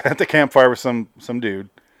 Yeah. who's at the campfire with some dude,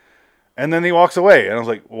 and then he walks away, and I was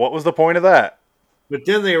like, what was the point of that? But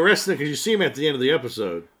then they arrest him because you see him at the end of the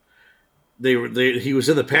episode. He was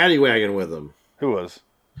in the paddy wagon with them, Who was?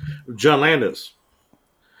 John Landis.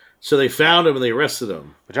 So they found him and they arrested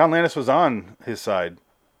him. But John Landis was on his side.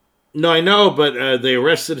 No, I know, but they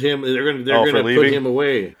arrested him. They're going Oh, to for put leaving? him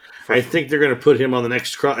away. I think they're going to put him on the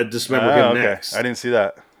next dismember him Okay. next. I didn't see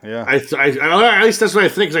that. Yeah. At least that's what I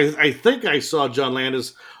think. I think I saw John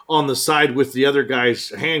Landis on the side with the other guys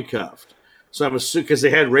handcuffed. So I'm assuming because they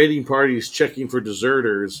had raiding parties checking for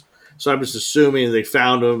deserters. So I'm just assuming they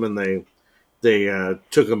found him and they they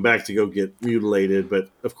took him back to go get mutilated. But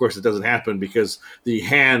of course, it doesn't happen because the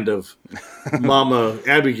hand of Mama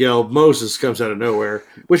Abigail Moses comes out of nowhere,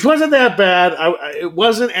 which wasn't that bad. It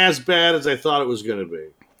wasn't as bad as I thought it was going to be.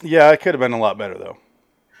 Yeah, it could have been a lot better though.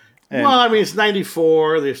 And well, I mean, it's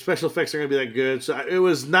 94. The special effects aren't going to be that good, so it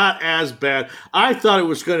was not as bad. I thought it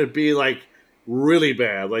was going to be like really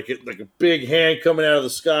bad, like a big hand coming out of the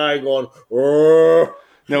sky going. "Roar."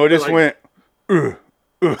 no, it just like- went.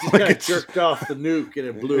 He kind of jerked off the nuke and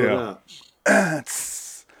it blew it Yeah. up.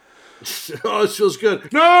 Oh, this feels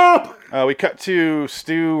good. No! We cut to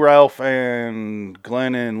Stu, Ralph, and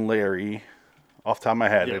Glenn and Larry. Off the top of my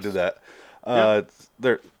head, Yes. I did that.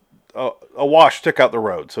 They're a wash took out the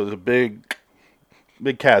road, so there's a big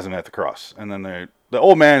chasm at the cross, and then the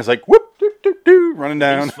old man is like whoop doo, doo, doo, running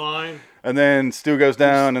down, He's fine. and then Stu goes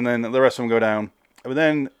down, and then the rest of them go down, but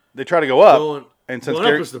then they try to go up, Going, and since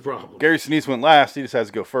going up is the problem. Gary Sinise went last, he just has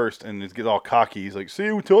to go first, and he gets all cocky. He's like, "See,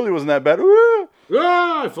 we told you it wasn't that bad." Woo!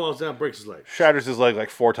 Ah! He falls down, breaks his leg. Shatters his leg like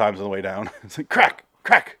 4 times on the way down. It's like crack,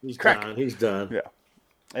 crack, He's crack. done. He's done. Yeah.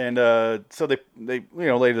 And so they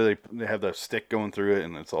later they have the stick going through it,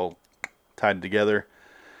 and it's all tied together.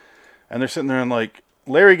 And they're sitting there and like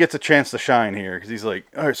Larry gets a chance to shine here because he's like,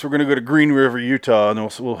 all right, so we're gonna go to Green River, Utah, and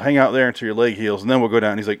we'll hang out there until your leg heals, and then we'll go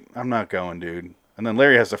down. And he's like, I'm not going, dude. And then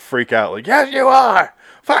Larry has to freak out like, yes, you are.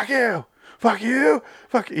 Fuck you. Fuck you.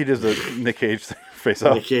 Fuck you. He does the Nick Cage face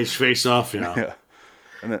off. Nick Cage face off, yeah. Yeah.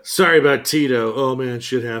 And then, Sorry about Tito. Oh, man,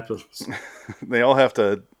 shit happens. they all have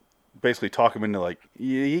to basically talk him into like,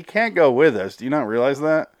 he can't go with us. Do you not realize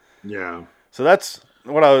that? Yeah. So that's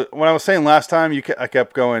when I was saying last time. I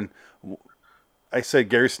kept going. I said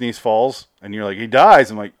Gary Sinise falls, and you're like, he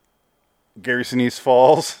dies. I'm like, Gary Sinise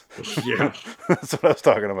falls. Yeah. That's what I was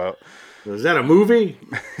talking about. Was that a movie?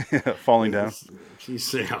 Falling down.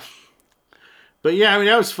 Yeah. But yeah, I mean,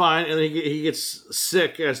 that was fine. And then he gets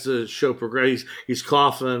sick as the show progresses. He's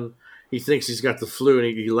coughing. He thinks he's got the flu, and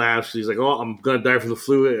he laughs. He's like, oh, I'm going to die from the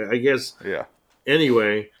flu, I guess. Yeah.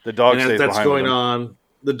 Anyway. The dog and stays that's behind going with him. on.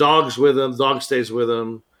 The dog's with him. The dog stays with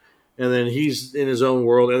him. And then he's in his own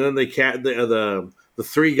world. And then the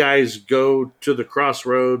 3 guys go to the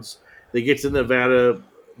crossroads. They get to Nevada,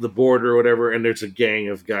 the border or whatever, and there's a gang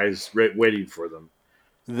of guys waiting for them.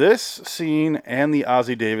 This scene and the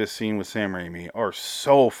Ozzie Davis scene with Sam Raimi are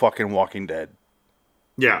so fucking Walking Dead.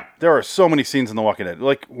 Yeah. There are so many scenes in The Walking Dead.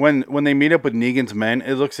 Like when they meet up with Negan's men,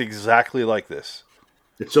 it looks exactly like this.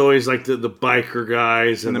 It's always like the biker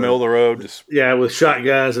guys In the middle of the road, just yeah, with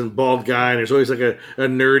shotguns and bald guy, and there's always like a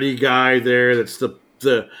nerdy guy there that's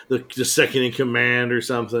the second in command or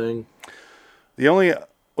something. the only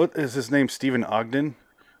what is his name? Stephen Ogden.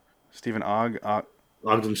 Stephen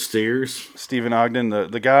Ogden Steers. Stephen Ogden,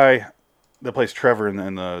 the guy that plays Trevor in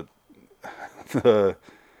the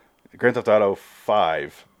Grand Theft Auto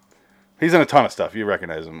 5. He's in a ton of stuff. You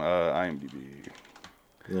recognize him. IMDb.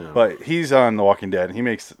 Yeah. But he's on The Walking Dead, and he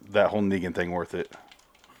makes that whole Negan thing worth it.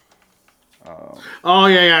 Oh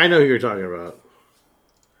yeah, I know who you're talking about.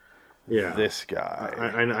 Yeah, This guy.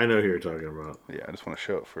 I know who you're talking about. Yeah, I just want to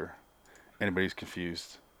show it for anybody who's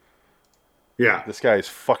confused. Yeah, This guy is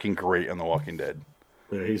fucking great on The Walking Dead.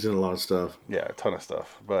 yeah, he's in a lot of stuff. Yeah, a ton of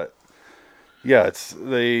stuff. But yeah, it's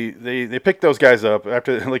they pick those guys up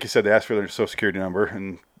after, like you said, they ask for their social security number,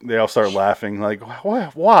 and they all start laughing. Like,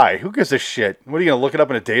 why? Who gives a shit? What are you gonna look it up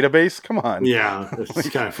in a database? Come on. Yeah, it's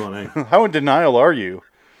kind of funny. How in denial are you?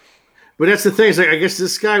 But that's the thing. Is like, I guess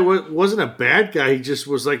this guy wasn't a bad guy. He just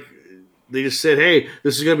was like, they just said, hey,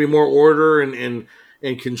 this is going to be more order and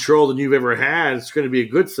control than you've ever had. It's going to be a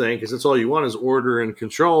good thing because that's all you want is order and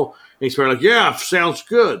control. And he's probably like, yeah, sounds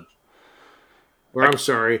good. Or I'm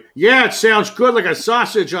sorry. Yeah, it sounds good like a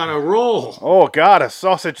sausage on a roll. Oh God, a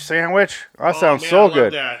sausage sandwich? That sounds man, so I love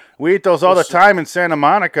good. that. We eat those all the time in Santa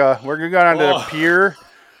Monica. We're gonna go down to the Oh. pier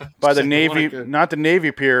by the Santa Navy, Monica. not the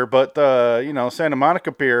Navy pier, but the Santa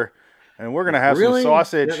Monica pier, and we're gonna have Really? some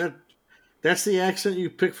sausage. Yeah, that's the accent you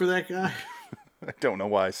picked for that guy? I don't know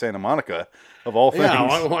why Santa Monica, of all things.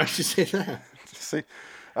 Yeah, why'd you say that? See,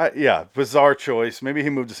 yeah, bizarre choice. Maybe he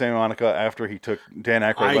moved to Santa Monica after he took Dan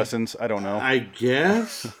Aykroyd lessons. I don't know. I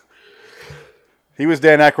guess. He was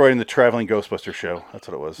Dan Aykroyd in the Traveling Ghostbuster show. That's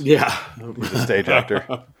what it was. Yeah. He's a stage actor.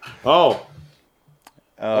 Oh.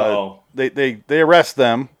 They arrest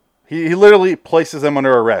them. He literally places them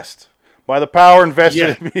under arrest by the power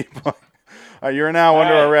invested in people. You're now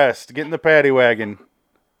under right. arrest. Get in the paddy wagon.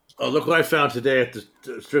 Oh, look what I found today at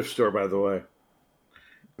the thrift store, by the way.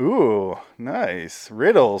 Ooh, nice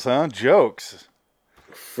riddles, huh? Jokes.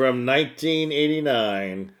 From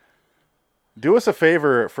 1989. Do us a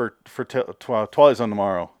favor for Twilight Zone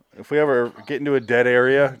tomorrow. if we ever get into a dead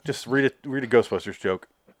area, just read a Ghostbusters joke.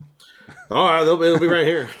 All right, it'll be right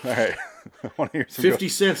here. All right. I want to hear some 50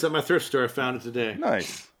 cents at my thrift store. I found it today.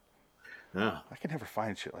 Nice. Yeah. I can never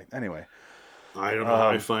find shit like that. Anyway. I don't know how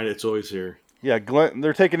I find it. It's always here. Yeah, Glenn.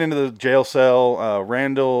 They're taken into the jail cell.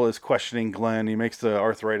 Randall is questioning Glenn. He makes the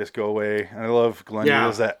arthritis go away. And I love Glenn. Yeah. He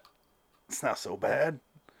does that. It's not so bad.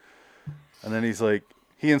 And then he's like,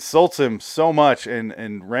 he insults him so much,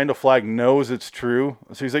 and Randall Flagg knows it's true.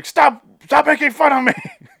 So he's like, stop making fun of me.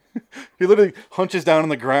 He literally hunches down on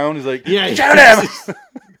the ground. He's like, Yeah, shoot him.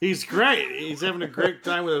 He's great. He's having a great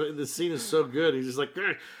time with it. The scene is so good. He's just like,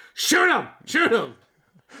 shoot him.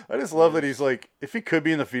 I just love that he's like, if he could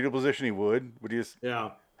be in the fetal position, he would, but he just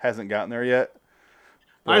hasn't gotten there yet.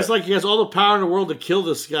 I just like he has all the power in the world to kill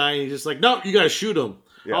this guy, and he's just like, no, you got to shoot him.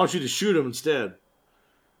 Yeah. I want you to shoot him instead.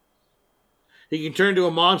 He can turn into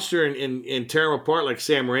a monster and tear him apart like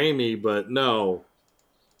Sam Raimi, but no.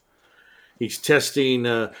 He's testing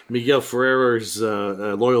Miguel Ferrera's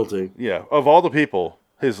loyalty. Yeah, of all the people,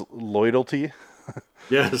 his loyalty.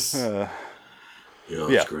 Yes.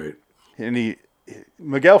 That's great. And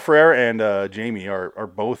Miguel Ferrer and Jamie are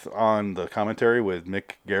both on the commentary with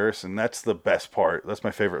Mick Garris, and that's the best part. That's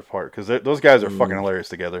my favorite part, because those guys are fucking hilarious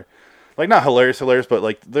together. Like, not hilarious, but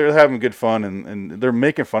like they're having good fun, and they're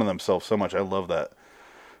making fun of themselves so much. I love that.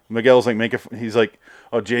 Miguel's like he's like,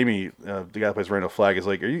 oh, Jamie, the guy that plays Randall Flagg, is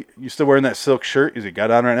like, are you still wearing that silk shirt? He's like,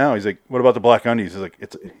 got on right now. He's like, what about the black undies? He's like,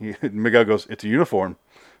 Miguel goes, it's a uniform.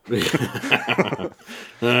 Here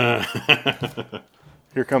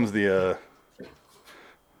comes the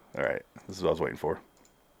all right, this is what I was waiting for.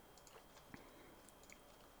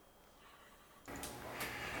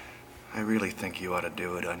 I really think you ought to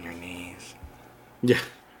do it on your knees. Yeah.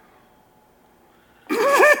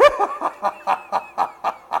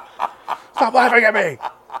 Stop laughing at me!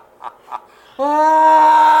 Look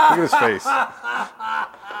at his face. Stop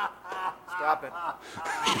it.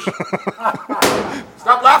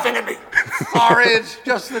 Stop laughing at me. Sorry, it's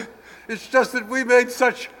just that we made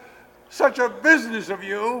such a business of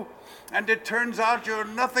you, and it turns out you're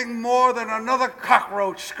nothing more than another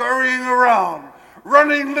cockroach scurrying around,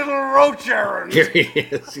 running little roach errands. Here he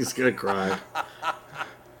is. He's going to cry.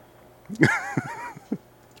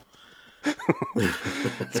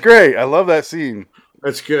 It's great. I love that scene.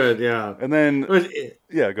 That's good, yeah. And then,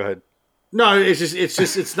 yeah, go ahead. No,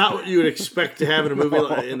 it's not what you would expect to have in a movie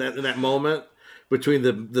in that moment between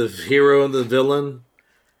the hero and the villain.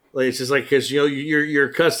 Like, it's just like, because you're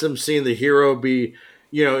accustomed to seeing the hero be,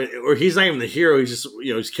 or he's not even the hero. He's just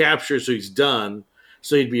he's captured, so he's done.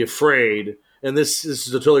 So he'd be afraid. And this is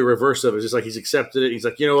the totally reverse of it. It's just like he's accepted it. He's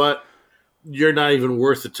like, you know what? You're not even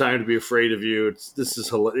worth the time to be afraid of you. This is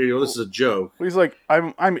hilarious. This is a joke. He's like,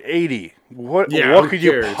 I'm 80. What could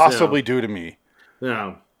cares? you possibly do to me?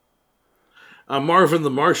 Yeah. Marvin the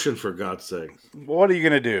Martian, for God's sake. What are you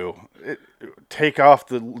gonna do? Take off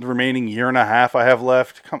the remaining year and a half I have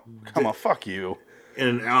left? Come on, fuck you.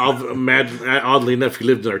 And oddly enough, he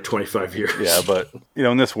lived another 25 years. Yeah, but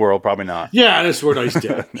in this world, probably not. Yeah, this world, he's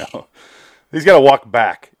dead. No, he's got to walk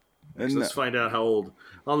back. So let's find out how old.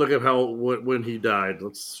 I'll look up when he died.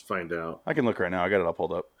 Let's find out. I can look right now. I got it all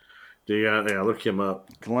pulled up. Yeah, look him up.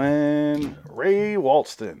 Glenn Ray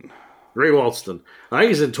Walston. Ray Walston. I think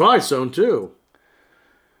he's in Twilight Zone too.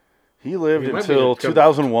 He lived until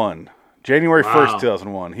 2001. January 1st,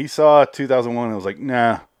 2001. He saw 2001 and was like,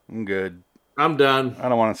 nah, I'm good. I'm done. I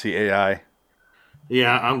don't want to see AI.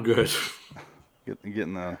 Yeah, I'm good.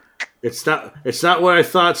 Getting the... It's not what I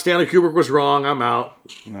thought. Stanley Kubrick was wrong. I'm out.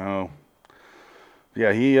 No.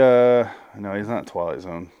 Yeah, no, he's not Twilight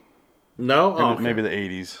Zone. No? Maybe the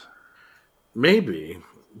 80s. Maybe.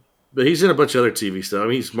 But he's in a bunch of other TV stuff. I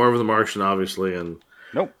mean, he's Marvin the Martian, obviously, and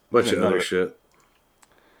nope, a bunch of other shit.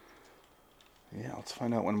 Yeah, let's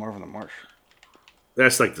find out when Marvin the Martian.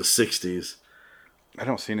 That's like the 60s. I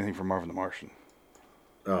don't see anything from Marvin the Martian.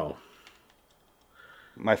 Oh.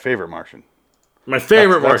 My favorite Martian. My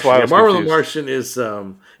favorite that's Martian. why I was Marvin confused. the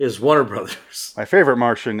Martian is Warner Brothers. My favorite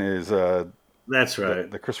Martian is that's right.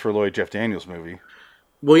 The Christopher Lloyd Jeff Daniels movie.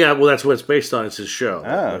 Well, yeah, that's what it's based on. It's his show.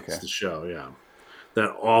 Okay. That's the show, yeah.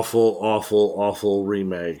 That awful, awful, awful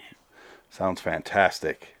remake. Sounds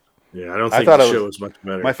fantastic. Yeah, I don't think the show was much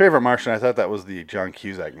better. My favorite Martian, I thought that was the John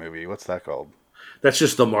Cusack movie. What's that called? That's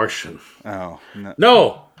just The Martian. Oh.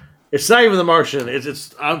 No, it's not even The Martian.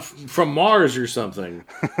 It's I'm from Mars or something.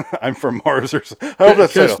 I'm from Mars or something. I hope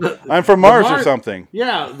that's it. I'm from Mars or something.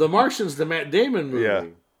 Yeah, The Martian's the Matt Damon movie. Yeah.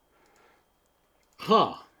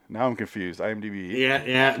 Huh. Now I'm confused. IMDb.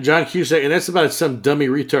 Yeah. John Cusack, and that's about some dummy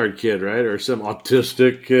retard kid, right? Or some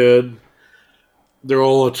autistic kid. They're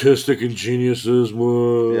all autistic and geniuses.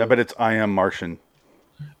 Whoa. Yeah, but it's I Am Martian.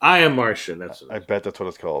 I Am Martian. That's I bet that's what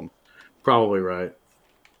it's called. probably right.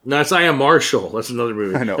 No, it's I Am Marshall. That's another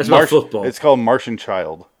movie. I know. That's about football. It's called Martian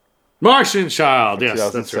Child. Martian Child. Yes,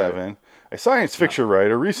 that's 2007. right. A science fiction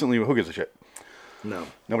writer recently. Who gives a shit? No.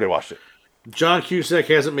 Nobody watched it. John Cusack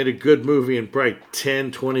hasn't made a good movie in probably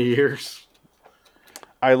 10, 20 years.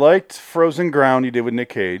 I liked Frozen Ground he did with Nick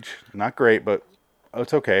Cage. Not great, but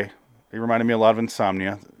it's okay. It reminded me a lot of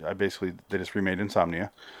Insomnia. They just remade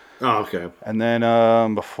Insomnia. Oh, okay. And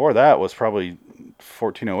then before that was probably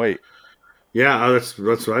 1408. Yeah, that's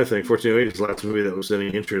what I think. 1408 is the last movie that was any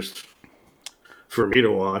interest for me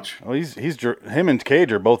to watch. Well, him and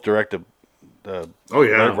Cage are both directed. Oh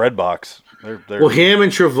yeah, Redbox. They're well, him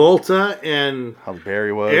and Travolta and Halle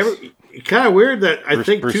Berry was. Kind of weird that I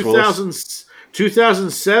think Bruce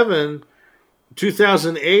 2007,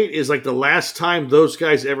 2008 is like the last time those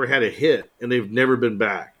guys ever had a hit, and they've never been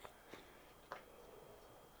back.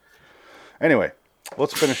 Anyway,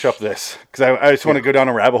 let's finish up this because I just want to go down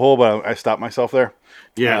a rabbit hole, but I stopped myself there.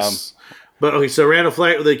 Yes, but okay. So Randall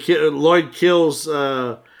Flagg, Lloyd kills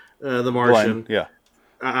the Martian. Glenn, yeah.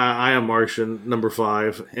 I Am Martian, number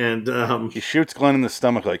 5, and He shoots Glenn in the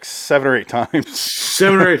stomach like 7 or 8 times.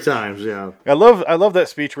 7 or 8 times, yeah. I love that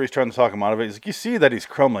speech where he's trying to talk him out of it. He's like, you see that he's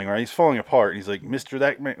crumbling, right? He's falling apart. He's like, Mister,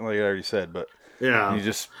 that man, like I already said, but Yeah. he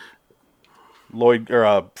just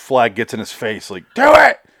Flagg gets in his face like, do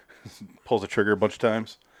it. Pulls the trigger a bunch of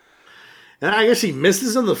times. And I guess he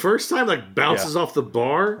misses him the first time, like bounces off the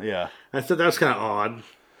bar. Yeah. I thought that was kind of odd.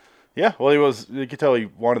 Yeah, well, you could tell he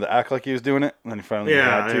wanted to act like he was doing it, and then he finally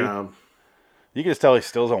had to. Yeah. You can just tell he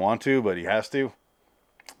still doesn't want to, but he has to.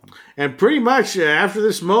 And pretty much after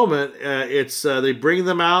this moment, it's they bring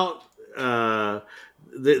them out.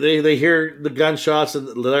 They hear the gunshots, and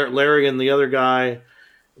Larry and the other guy,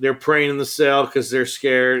 they're praying in the cell because they're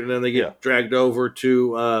scared, and then they get dragged over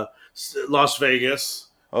to Las Vegas.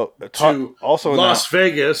 Oh, also Las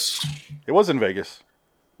Vegas. It was in Vegas.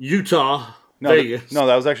 Utah. No, Vegas. No,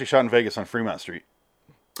 that was actually shot in Vegas on Fremont Street.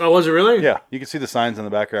 Oh, was it really? Yeah, you can see the signs in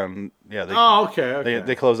the background. Yeah. Okay.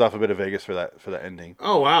 They closed off a bit of Vegas for that ending.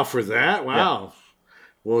 Oh wow, for that? Wow. Yeah.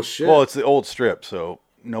 Well, shit. Well, it's the old strip, so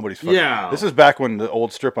nobody's fucking. Yeah. This is back when the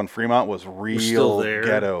old strip on Fremont was real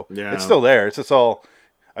ghetto. Yeah. It's still there. It's just all.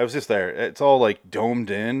 I was just there. It's all like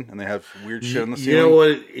domed in, and they have weird shit on the ceiling. You know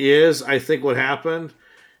what it is? I think what happened.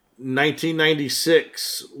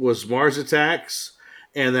 1996 was Mars Attacks.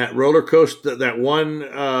 And that roller coaster, that one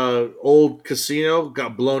old casino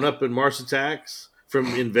got blown up in Mars Attacks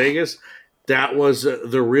in Vegas. That was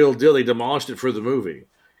the real deal. They demolished it for the movie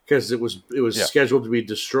because it was scheduled to be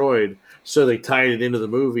destroyed. So they tied it into the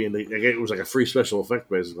movie, and it was like a free special effect,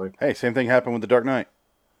 basically. Hey, same thing happened with The Dark Knight.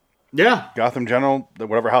 Yeah, Gotham General,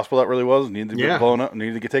 whatever hospital that really was, needed to be blown up,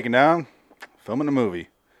 needed to get taken down. Filming a movie.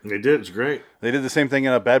 They did. It's great. They did the same thing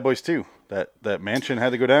in Bad Boys 2. That mansion had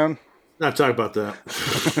to go down. Not talking about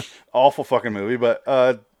that. Awful fucking movie, but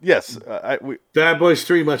yes. Bad Boys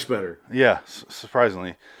 3, much better. Yeah,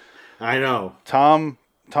 surprisingly. I know. Tom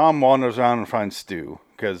wanders around and finds Stu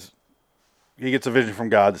because he gets a vision from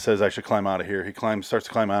God that says, I should climb out of here. He starts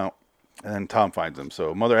to climb out, and then Tom finds him.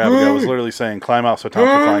 So Mother Abigail was literally saying, climb out so Tom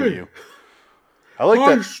can find you. I like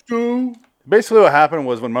that. Stu. Basically what happened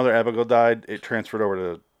was when Mother Abigail died, it transferred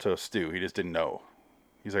over to Stu. He just didn't know.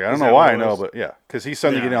 He's like, I don't know why I know, but yeah. Because he's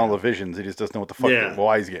suddenly getting all the visions. He just doesn't know what the fuck,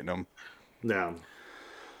 why he's getting them. No.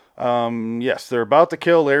 Yes, they're about to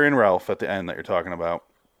kill Larry and Ralph at the end that you're talking about.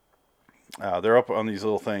 They're up on these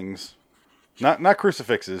little things. Not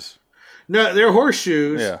crucifixes. No, they're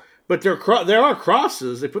horseshoes. Yeah. But there are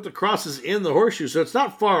crosses. They put the crosses in the horseshoes, so it's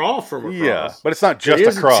not far off from a cross. Yeah, but it's not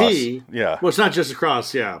just a cross. Yeah. Well, it's not just a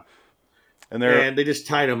cross, yeah. And they just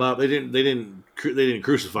tied them up. They didn't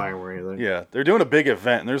crucify him or anything. Yeah, they're doing a big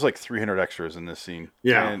event, and there's like 300 extras in this scene.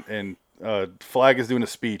 Yeah, and Flagg is doing a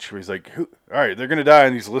speech where he's like, "All right, they're gonna die,"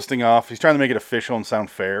 and he's listing off. He's trying to make it official and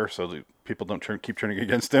sound fair, so that people don't keep turning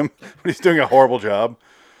against him. But he's doing a horrible job.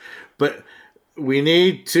 But we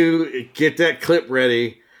need to get that clip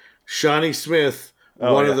ready. Shawnee Smith,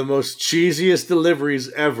 one of the most cheesiest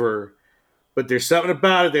deliveries ever. But there's something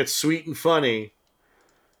about it that's sweet and funny.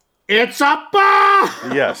 It's a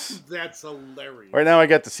bar! Yes. That's hilarious. Right now I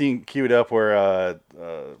got the scene queued up where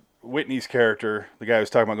Whitney's character, the guy who's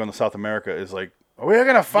talking about going to South America, is like, are we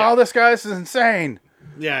going to follow this guy? This is insane.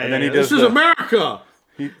 Yeah, and then he does this is America.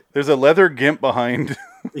 There's a leather gimp behind.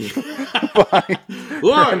 Look,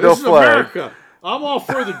 this is America. I'm all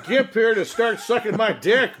for the gimp here to start sucking my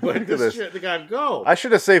dick, but this shit, they got to go. I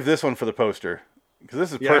should have saved this one for the poster because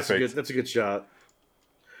this is perfect. That's a good shot.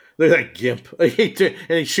 Look at that gimp.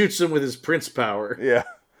 And he shoots him with his prince power. Yeah.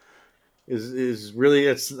 Is really,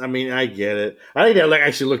 I mean, I get it. I think that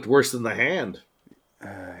actually looked worse than the hand.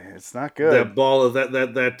 It's not good. That ball of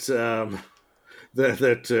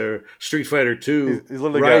that Street Fighter 2 he's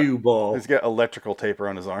literally Ryu ball. He's got electrical tape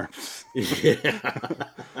around his arms. Yeah.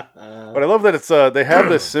 But I love that it's they have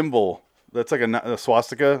this symbol that's like a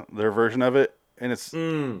swastika, their version of it, and it's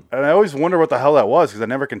and I always wonder what the hell that was because I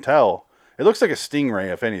never can tell. It looks like a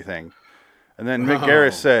stingray, if anything. And then Mick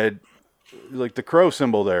Garris said, like the crow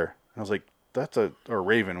symbol there. And I was like, that's or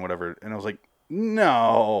raven, whatever. And I was like,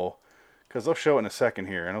 no, because they'll show it in a second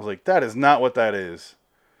here. And I was like, that is not what that is.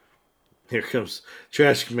 Here comes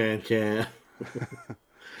Trash Man Can.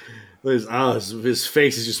 His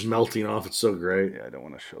face is just melting off. It's so great. Yeah, I don't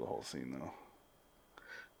want to show the whole scene though.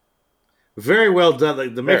 Very well done.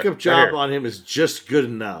 Like the makeup job here. on him is just good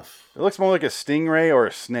enough. It looks more like a stingray or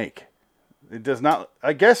a snake. It does not.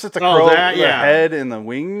 I guess it's a crow. The head and the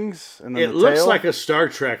wings and then it the looks tail. like a Star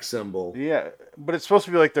Trek symbol. Yeah, but it's supposed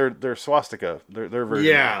to be like their swastika, their version.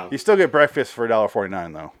 Yeah. You still get breakfast for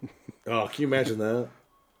 $1.49 though. Oh, can you imagine that?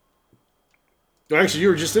 Actually, you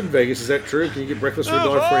were just in Vegas. Is that true? Can you get breakfast for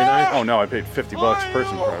 $1.49? Oh no, I paid $50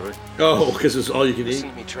 person probably. Oh, because it's all you can eat. Listen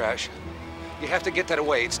to me, Trash. You have to get that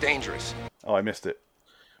away. It's dangerous. Oh, I missed it.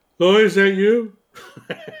 Oh, is that you?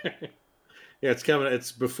 Yeah, it's coming.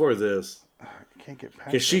 It's before this. I can't get past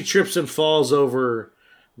Because she trips and falls over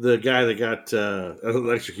the guy that got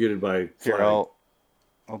electrocuted by Here, Flag.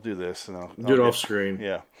 I'll do this and I'll Do it off screen.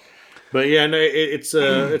 Yeah. But yeah, no, it's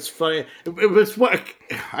funny. It's what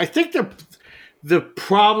I think the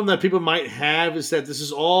problem that people might have is that this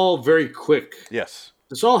is all very quick. Yes.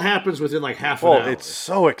 This all happens within like half an hour. Well, it's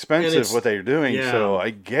so expensive what they're doing, yeah. so I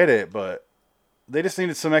get it, but they just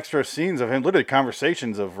needed some extra scenes of him, literally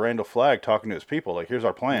conversations of Randall Flagg talking to his people, like, here's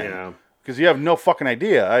our plan. Yeah. Because you have no fucking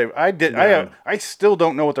idea. I still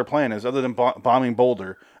don't know what their plan is other than bombing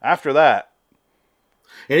Boulder. After that.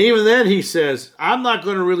 And even then he says, I'm not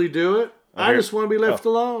going to really do it. I just want to be left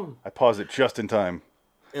alone. I paused it just in time.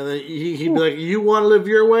 And then he'd be like, you want to live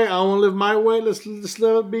your way? I want to live my way. Let's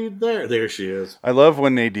let it be there. There she is. I love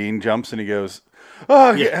when Nadine jumps and he goes,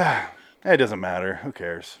 oh, yeah. It doesn't matter. Who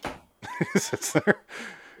cares? He sits there.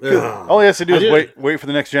 All he has to do is wait for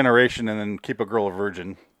the next generation and then keep a girl a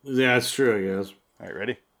virgin. Yeah, that's true, I guess. All right,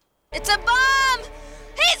 ready? It's a bomb!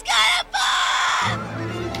 He's got a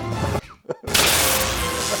bomb!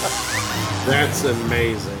 That's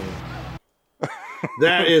amazing.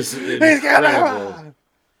 That is incredible.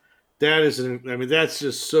 That is, that's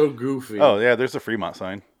just so goofy. Oh, yeah, there's the Fremont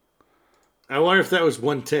sign. I wonder if that was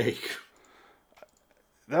one take.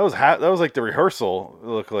 That was like the rehearsal. It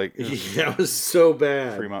looked like That was so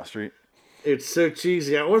bad. Fremont Street. It's so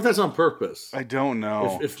cheesy. I wonder if that's on purpose. I don't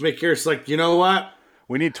know. If Mick Garris like, you know what?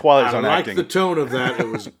 We need Twilight Zone I like acting. the tone of that. It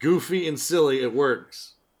was goofy and silly. It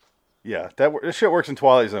works. Yeah, this shit works in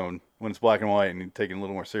Twilight Zone when it's black and white and you take it a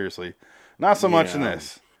little more seriously. Not so much in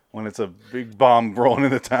this when it's a big bomb rolling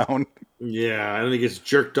into town. Yeah, and then he gets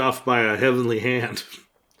jerked off by a heavenly hand.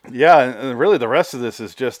 Yeah, and really the rest of this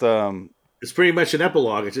is just it's pretty much an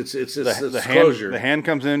epilogue. It's the closure. The hand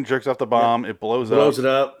comes in, jerks off the bomb, it blows up. Blows it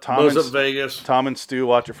up. Blows up Vegas. Tom and Stu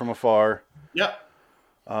watch it from afar. Yep.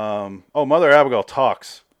 Mother Abigail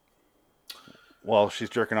talks while she's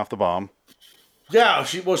jerking off the bomb. Yeah,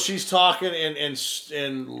 she's talking and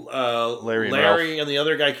Larry and the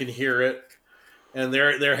other guy can hear it, and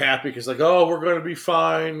they're happy because like, oh, we're going to be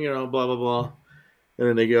fine, blah blah blah, and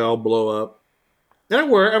then they get all blow up. And it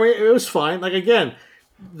worked. I mean, it was fine. Like again,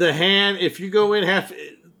 the hand. If you go in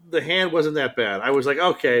the hand wasn't that bad. I was like,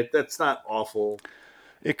 okay, that's not awful.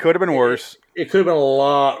 It could have been worse. It could have been a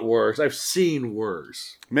lot worse. I've seen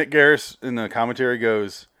worse. Mick Garris in the commentary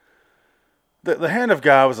goes, The hand of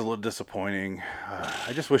God was a little disappointing.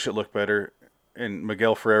 I just wish it looked better. And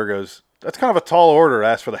Miguel Ferrer goes, that's kind of a tall order to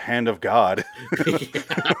ask for the hand of God.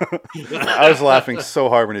 I was laughing so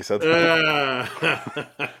hard when he said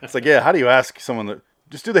that. It's like, yeah, how do you ask someone to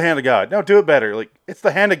just do the hand of God? No, do it better. Like, it's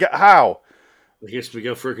the hand of God. How? I guess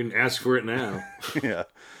Miguel Ferrer can ask for it now. Yeah.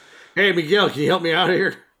 Hey, Miguel, can you help me out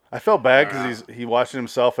here? I felt bad because he watched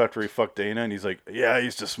himself after he fucked Dana, and he's like, yeah, I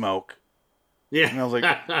used to smoke. Yeah. And I was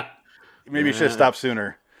like, maybe you should have stopped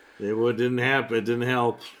sooner. It didn't happen. It didn't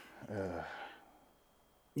help.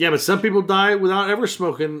 Yeah, but some people die without ever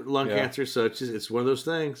smoking lung cancer, so it's one of those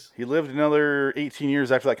things. He lived another 18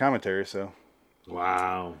 years after that commentary, so.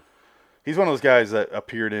 Wow. He's one of those guys that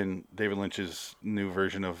appeared in David Lynch's new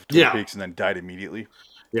version of Twin Peaks and then died immediately.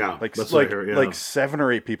 Yeah. Like 7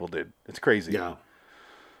 or 8 people did. It's crazy. Yeah.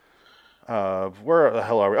 Where the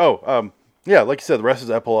hell are we? Oh, Yeah, like you said, the rest is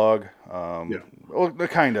epilogue. Yeah. Well,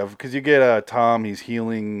 kind of, because you get Tom. He's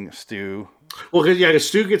healing Stu. Well, because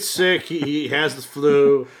Stu gets sick. He has the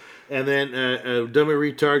flu, and then a dummy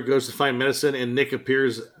retard goes to find medicine, and Nick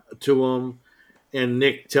appears to him, and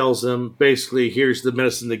Nick tells him basically, "Here's the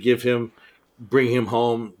medicine to give him. Bring him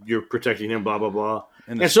home. You're protecting him." Blah blah blah.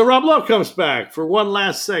 And so Rob Lowe comes back for one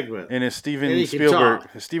last segment. And his Steven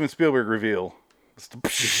Spielberg reveal.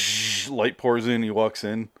 Light pours in. He walks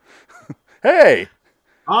in. Hey!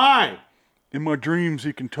 Hi! In my dreams,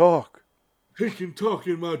 he can talk. He can talk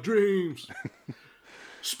in my dreams.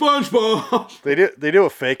 SpongeBob! They do a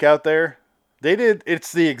fake out there.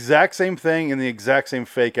 It's the exact same thing and the exact same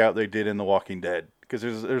fake out they did in The Walking Dead. Because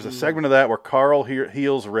there's a segment of that where Carl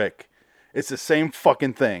heals Rick. It's the same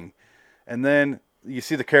fucking thing. And then you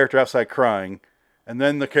see the character outside crying. And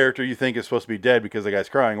then the character you think is supposed to be dead because the guy's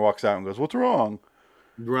crying walks out and goes, "What's wrong?"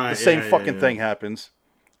 Right. The same fucking thing happens.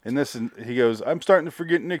 And he goes, "I'm starting to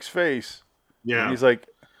forget Nick's face." Yeah. And he's like,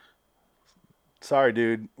 "Sorry,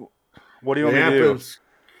 dude. What do you want me to do?"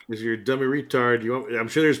 Because you're a dummy retard. I'm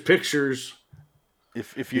sure there's pictures.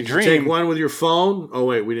 If you Did dream, you take one with your phone. Oh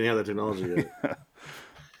wait, we didn't have that technology yet.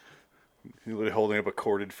 He's literally holding up a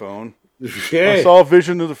corded phone. Hey, I saw a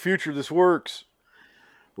vision of the future. This works.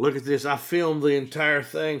 Look at this. I filmed the entire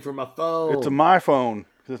thing from my phone. It's my phone.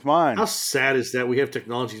 It's mine. How sad is that? We have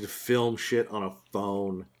technology to film shit on a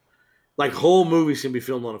phone. Like whole movies can be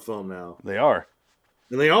filmed on a phone now. They are.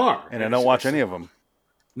 And they are. And I don't watch any of them.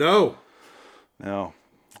 No.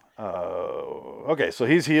 Okay, so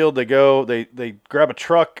he's healed. They go. They grab a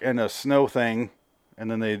truck and a snow thing, and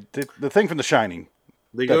then the thing from The Shining.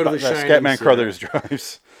 They go to The Shining. Scatman Crothers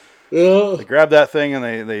drives. Yeah. They grab that thing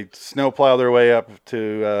and they snow plow their way up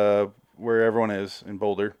to where everyone is in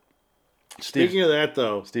Boulder. Speaking of that,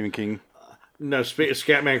 though, Stephen King. No,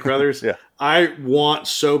 Scatman Crothers. Yeah. I want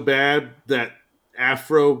so bad that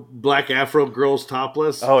black Afro girl's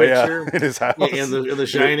topless picture in his house. In the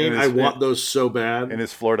Shining. I want those so bad. In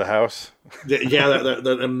his Florida house. Yeah,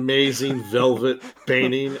 that amazing velvet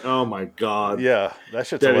painting. Oh my god. Yeah, that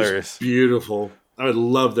shit's hilarious. Is beautiful. I would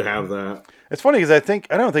love to have that. It's funny because I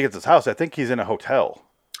don't think it's his house. I think he's in a hotel.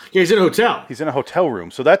 Yeah, he's in a hotel. He's in a hotel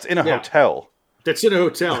room. So that's in a hotel. That's in a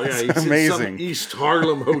hotel. That's he's amazing. In some East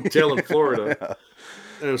Harlem hotel in Florida. Yeah.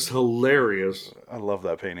 It was hilarious. I love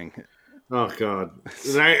that painting. Oh god, that's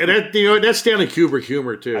Stanley Kubrick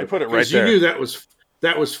humor too. I put it right You there. knew that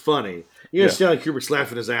was funny. Stanley Kubrick's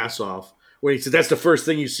laughing his ass off when he said, "That's the first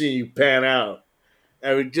thing you see, and you pan out."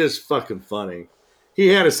 I mean, just fucking funny. He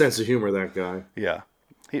had a sense of humor, that guy. Yeah,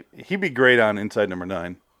 he'd be great on Inside Number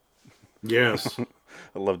 9. Yes,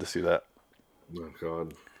 I'd love to see that. Oh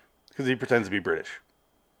god, because he pretends to be British.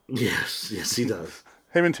 Yes, he does.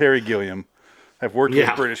 Him and Terry Gilliam have worked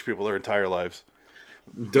with British people their entire lives.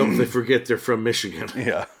 Don't they forget they're from Michigan?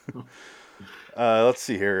 Yeah. Let's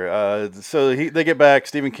see here. So they get back.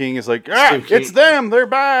 Stephen King is like, it's them. They're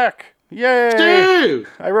back. Yay. Dude!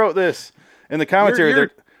 I wrote this. In the commentary,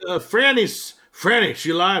 Franny, she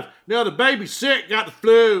alive? No, the baby's sick, got the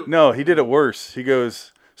flu. No, he did it worse. He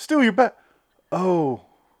goes, "Stu, you're back." Oh.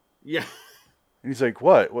 Yeah. And he's like,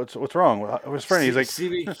 "What? What's wrong? What's Franny?" He's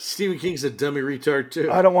like, Stephen King's a dummy retard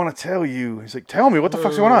too. "I don't want to tell you." He's like, "Tell me, what the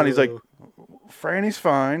fuck's going on?" He's like, "Franny's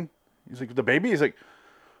fine." He's like, "The baby?" He's like,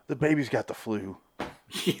 "The baby's got the flu."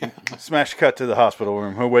 Yeah. Smash cut to the hospital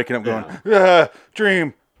room. Her waking up going,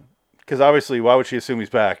 dream. Because obviously, why would she assume he's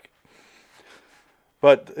back?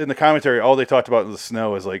 But in the commentary, all they talked about in the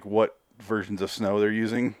snow is like what versions of snow they're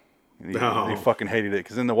using. And they fucking hated it.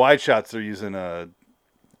 Because in the wide shots, they're using I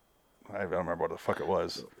don't remember what the fuck it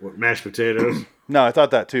was. What, mashed potatoes? No, I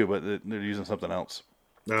thought that too, but they're using something else.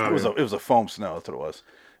 Oh, it was a foam snow. That's what it was.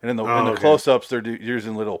 And in the close-ups, they're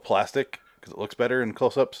using little plastic because it looks better in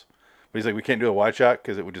close-ups. But he's like, we can't do a wide shot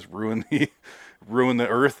because it would just ruin the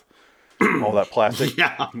earth. All that plastic.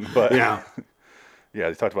 Yeah. But yeah. Yeah,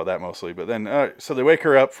 they talked about that mostly. But then, so they wake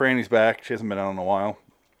her up. Franny's back. She hasn't been out in a while.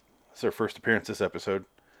 It's her first appearance this episode.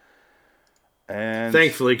 And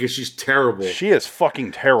thankfully, because she's terrible. She is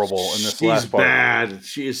fucking terrible in this last part.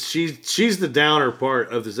 She's bad. She's the downer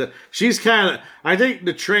part of this. She's kind of. I think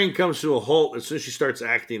the train comes to a halt as soon as she starts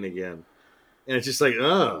acting again, and it's just like,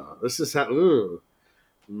 this is how.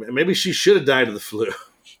 Maybe she should have died of the flu.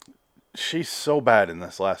 She's so bad in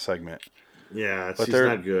this last segment. Yeah, but she's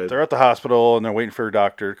not good. They're at the hospital and they're waiting for a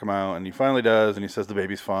doctor to come out, and he finally does, and he says the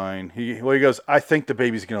baby's fine. He goes, "I think the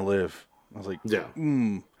baby's gonna live." I was like, yeah.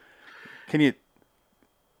 Can you?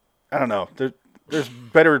 I don't know. There's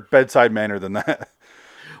better bedside manner than that.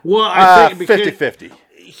 Well, I think 50-50.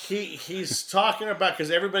 He's talking about because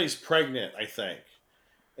everybody's pregnant, I think,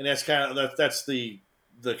 and that's kind of that's the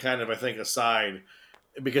the kind of, I think, aside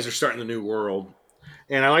because they're starting the new world.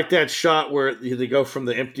 And I like that shot where they go from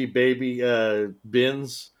the empty baby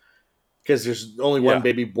bins because there's only one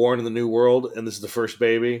baby born in the new world, and this is the first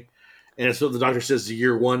baby. And it's what the doctor says, the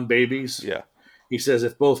year one babies. Yeah. He says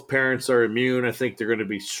if both parents are immune, I think they're going to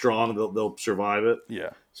be strong. They'll survive it. Yeah.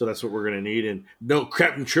 So that's what we're going to need. And no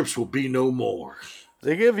Captain Trips will be no more.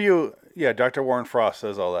 They give you, Dr. Warren Frost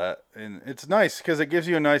says all that. And it's nice because it gives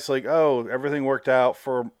you a nice, like, oh, everything worked out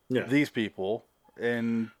for these people.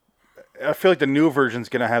 And I feel like the new version's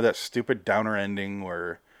going to have that stupid downer ending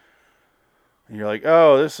where you're like,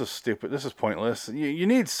 oh, this is stupid. This is pointless. You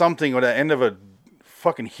need something at the end of a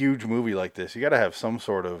fucking huge movie like this. You got to have some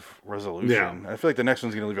sort of resolution. I feel like the next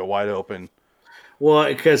one's going to leave it wide open. Well,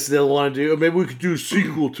 because they'll want to do, maybe we could do a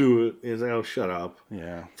sequel to it. It's like, oh, shut up.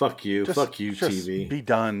 Yeah. Fuck you. Fuck you, just TV. Be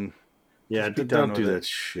done. Yeah, just be done don't do with that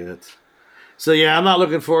shit. So, yeah, I'm not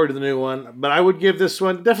looking forward to the new one. But I would give this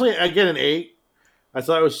one definitely, again, an 8. I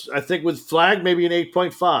think with Flag, maybe an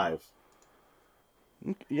 8.5.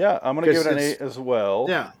 Yeah, I'm going to give it an 8 as well.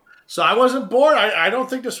 Yeah. So I wasn't bored. I don't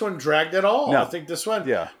think this one dragged at all. No. I think this one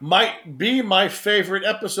might be my favorite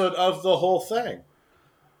episode of the whole thing.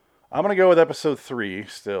 I'm going to go with episode 3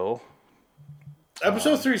 still.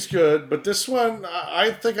 Episode 3 is good, but this one,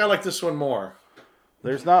 I think I like this one more.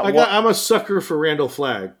 There's not I'm a sucker for Randall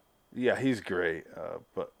Flagg. Yeah, he's great.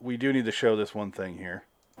 But we do need to show this one thing here.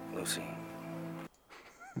 Lucy.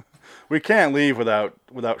 We can't leave without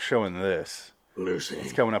showing this. Lucy.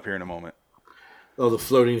 It's coming up here in a moment. Oh, the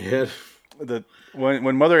floating head.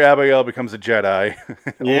 When Mother Abigail becomes a Jedi,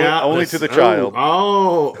 only to the child.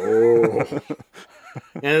 Oh.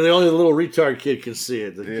 And only the little retard kid can see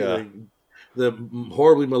it. The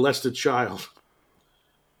horribly molested child.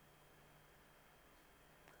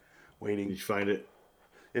 Waiting. Did you find it?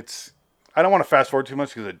 I don't want to fast forward too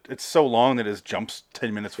much because it's so long that it jumps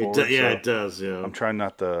 10 minutes forward. It does. Yeah. I'm trying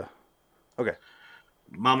not to. Okay.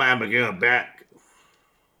 Mama Abigail back.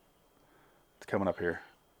 It's coming up here.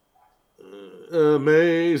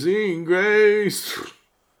 Amazing Grace.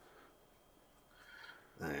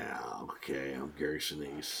 Yeah, okay. I'm Gary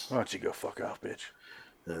Sinise. Why don't you go fuck off, bitch?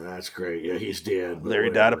 That's great. Yeah, he's dead. Larry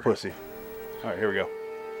died a pussy. All right, here we go.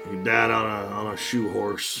 He died on a shoe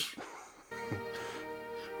horse.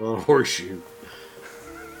 On a horseshoe.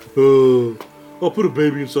 I'll put a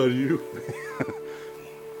baby inside of you.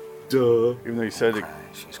 Duh. Even though you said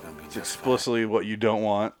it's explicitly what you don't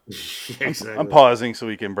want. Exactly. I'm pausing so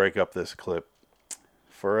we can break up this clip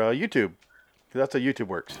for YouTube. 'Cause that's how YouTube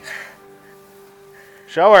works.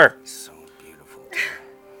 Shower. So beautiful.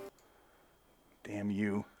 Damn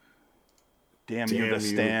you. Damn you, The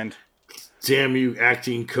Stand. Damn you,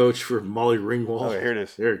 acting coach for Molly Ringwald. Oh, here it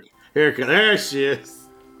is. There she is.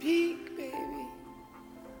 Peek, baby.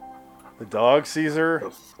 The dog sees her.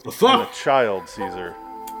 The fuck? And the child sees her.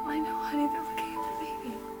 I know, honey. They're looking at the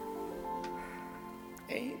baby.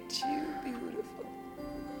 Ain't you beautiful?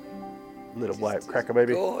 Little white cracker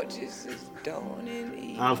baby. Gorgeous as dawn in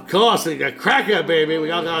Eve. Of course, they got cracker baby. We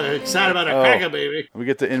all got excited about a cracker baby. We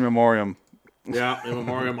get the in memoriam. Yeah, in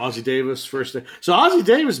memoriam, Ozzie Davis first day. So Ozzie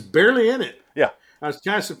Davis barely in it. Yeah. I was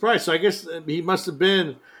kind of surprised. So I guess he must have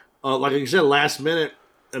been, like you said, last minute.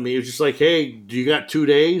 I mean, it was just like, hey, do you got 2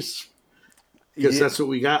 days? Because that's what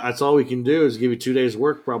we got. That's all we can do is give you 2 days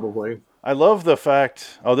work, probably. I love the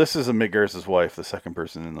fact. Oh, this is Mick Garris's wife, the second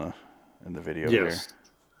person in the video here.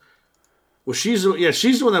 Well, she's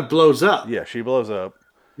the one that blows up. Yeah, she blows up.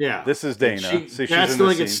 Yeah. This is Dana. That's the one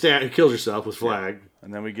that gets stabbed and kills herself with Flag. Yeah.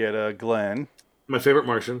 And then we get Glenn. My favorite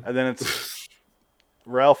Martian. And then it's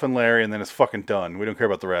Ralph and Larry, and then it's fucking done. We don't care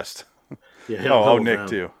about the rest. Yeah. Nick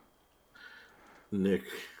too. Nick.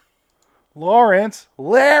 Lawrence.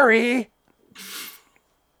 Larry.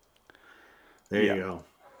 There you go.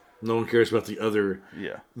 No one cares about the other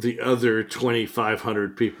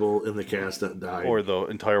 2,500 people in the cast that died. Or the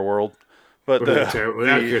entire world. But no one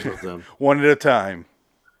cares about them. One at a time.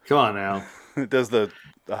 Come on now. It does the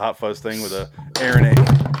Hot Fuzz thing with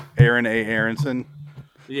Aaron A. Aronson.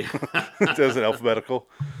 Yeah. It does it alphabetical.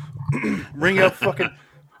 Ring up fucking...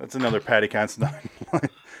 That's another Patty Considine line.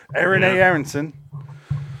 Aaron A. Aronson.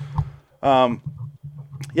 That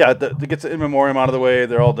gets the in memoriam out of the way.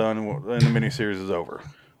 They're all done, and the miniseries is over.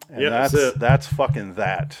 And that's fucking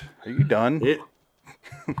that. Are you done?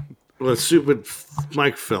 Well, the stupid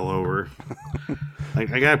mic fell over. I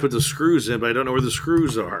gotta put the screws in, but I don't know where the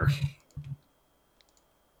screws are.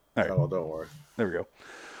 All right. Oh, don't worry. There we go.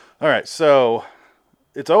 All right, so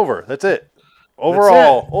it's over. That's it.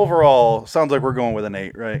 Overall, sounds like we're going with an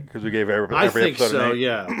 8, right? Because we gave every I think episode so. an 8.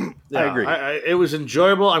 Yeah. I agree. It was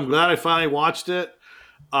enjoyable. I'm glad I finally watched it.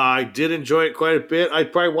 I did enjoy it quite a bit.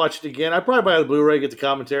 I'd probably watch it again. I'd probably buy the Blu-ray, get the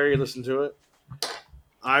commentary, and listen to it.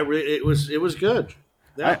 It was good.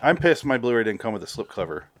 Yeah. I'm pissed my Blu-ray didn't come with a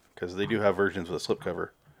slipcover because they do have versions with a slipcover.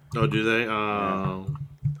 Oh, do they?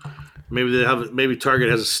 Maybe Target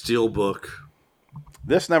has a steel book.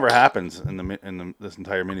 This never happens in this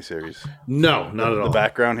entire miniseries. No, not at all. The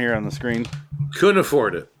background here on the screen. Couldn't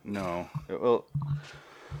afford it. No. Well,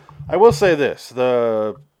 I will say this: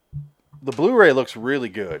 the Blu-ray looks really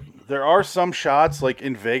good. There are some shots, like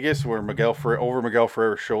in Vegas, where Miguel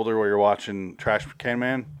Ferrer's shoulder, where you're watching Trash Can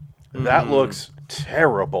Man. That looks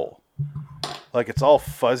terrible. Like it's all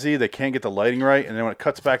fuzzy. They can't get the lighting right, and then when it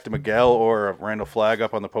cuts back to Miguel or Randall Flagg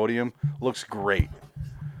up on the podium, looks great.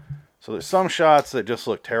 So there's some shots that just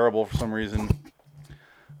look terrible for some reason.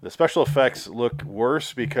 The special effects look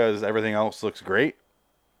worse because everything else looks great.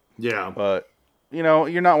 Yeah, but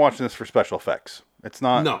you're not watching this for special effects. It's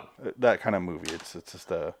not that kind of movie. It's just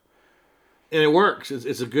a... And it works.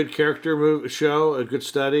 It's a good character show, a good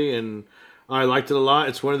study, and I liked it a lot.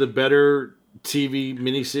 It's one of the better TV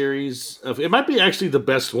miniseries. It might be actually the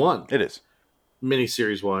best one. It is.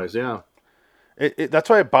 Miniseries-wise, yeah. That's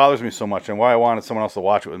why it bothers me so much, and why I wanted someone else to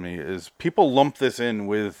watch it with me, is people lump this in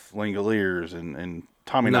with Langoliers and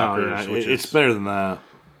Tommy Knockers. Yeah, it's better than that.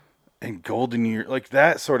 And Golden Year, like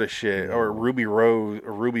that sort of shit. Or Ruby Rose,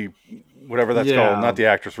 or Ruby, whatever that's called. Not the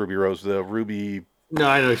actress Ruby Rose, the Ruby... No,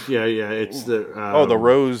 I know. Yeah. It's the... the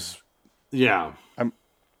Rose... Yeah.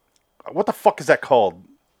 What the fuck is that called?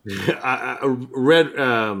 Red...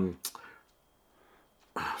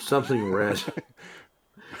 something red.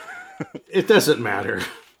 It doesn't matter.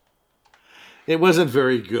 It wasn't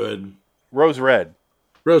very good. Rose Red,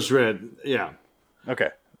 yeah. Okay.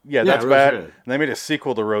 Yeah, that's bad. Red. And they made a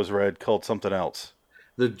sequel to Rose Red called something else.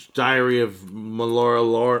 The Diary of Laura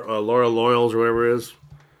Loyals or whatever it is.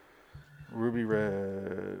 Ruby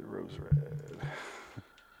Red, Rose Red.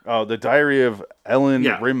 Oh, The Diary of Ellen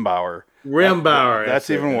Rimbauer. That's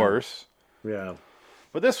even worse. Yeah.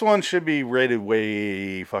 But this one should be rated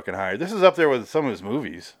way fucking higher. This is up there with some of his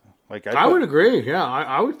movies. Like I would agree. Yeah,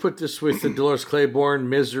 I would put this with the Dolores Claiborne,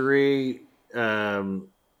 Misery, the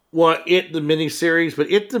miniseries, but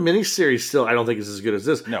the miniseries still I don't think is as good as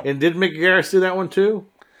this. No. And did Mick Garris do that one too?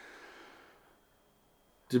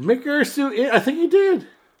 Did Mick Garris do it? I think he did.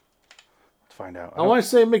 Let's find out. I want to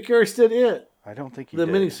say Mick Garris did it. I don't think he did.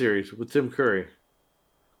 The miniseries with Tim Curry.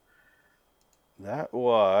 That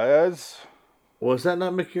was that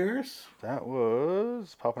not Mick Garris? That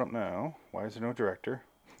was popping up now. Why is there no director?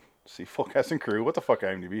 See full cast and crew. What the fuck,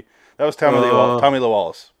 IMDb? That was Tommy Lee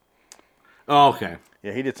Wallace. Oh, okay.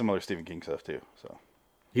 Yeah, he did some other Stephen King stuff too. So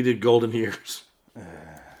he did Golden Years.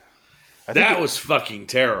 That was fucking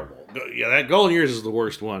terrible. Yeah, that Golden Years is the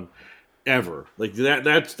worst one ever. Like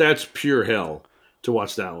that's pure hell to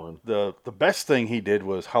watch that one. The best thing he did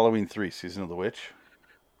was Halloween 3: Season of the Witch.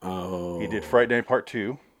 Oh. He did Fright Night Part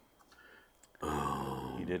 2.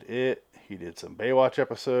 Oh. He did it. He did some Baywatch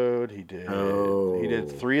episode. He did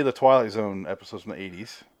 3 of the Twilight Zone episodes from the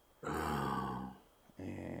 80s. Oh.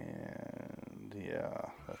 And yeah,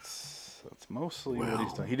 that's mostly what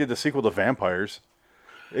he's done. He did the sequel to Vampires.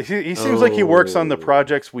 He seems like he works on the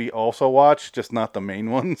projects we also watch, just not the main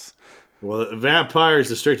ones. Well, Vampires,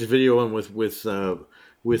 the straight-to-video one with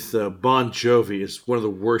Bon Jovi, is one of the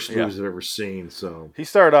worst movies I've ever seen. So he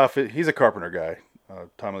started off. He's a Carpenter guy,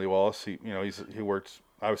 Tommy Lee Wallace. He works.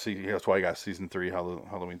 Obviously, that's why he got season 3,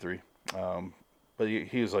 Halloween 3. But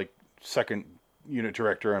he was like second unit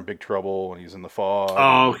director on Big Trouble, and he's in The Fog.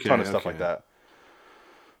 Oh, okay, a ton of stuff like that.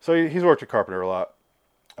 So he's worked with Carpenter a lot.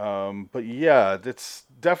 But yeah, it's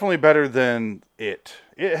definitely better than It.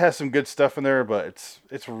 It has some good stuff in there, but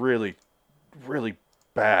it's really, really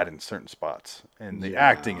bad in certain spots, and the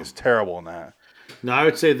acting is terrible in that. No, I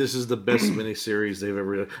would say this is the best miniseries they've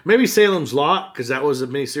ever done. Maybe Salem's Lot, because that was a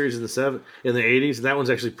miniseries in the 80s. That one's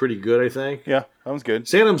actually pretty good, I think. Yeah, that one's good.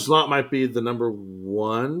 Salem's Lot might be the number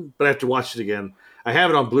 1, but I have to watch it again. I have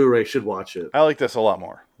it on Blu-ray. Should watch it. I like this a lot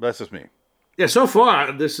more. That's just me. Yeah, so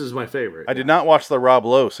far this is my favorite. I did not watch the Rob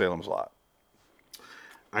Lowe Salem's Lot.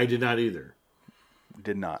 I did not either.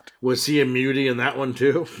 Did not. Was he a mutie in that one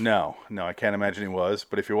too? No, I can't imagine he was.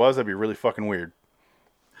 But if he was, that'd be really fucking weird.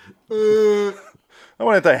 I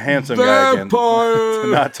wanted that handsome guy again to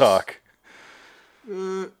not talk.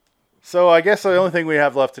 So I guess the only thing we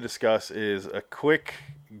have left to discuss is a quick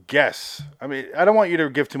guess. I mean, I don't want you to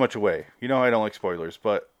give too much away. You know I don't like spoilers,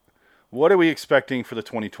 but what are we expecting for the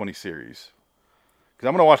 2020 series? Because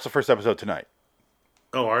I'm going to watch the first episode tonight.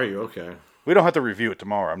 Oh, are you? Okay. We don't have to review it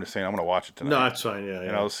tomorrow. I'm just saying I'm going to watch it tonight. No, that's fine. Yeah,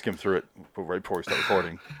 And I'll skim through it right before we start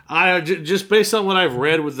recording. Just based on what I've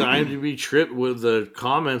read with the IMDb trip, with the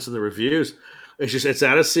comments and the reviews, it's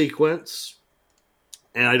out of sequence,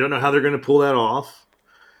 and I don't know how they're going to pull that off.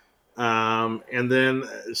 And then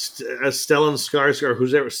Stellan Skarsgård,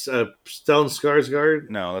 who's ever Stellan Skarsgård?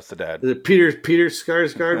 No, that's the dad. Is it Peter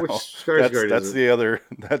Skarsgård? No, Which Skarsgård that's is it? the other.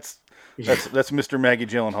 That's Mr. Maggie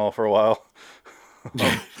Gyllenhaal for a while.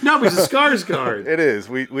 No, but it's a Skarsgård. It is.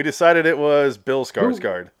 We decided it was Bill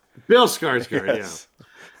Skarsgård. Bill Skarsgård. Yes.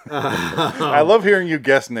 I love hearing you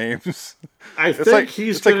guess names. I think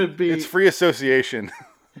he's going to be. It's free association.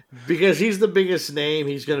 Because he's the biggest name,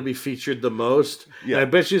 he's going to be featured the most. Yeah. And I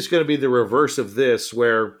bet you it's going to be the reverse of this,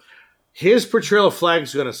 where his portrayal of Flag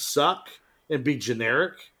is going to suck and be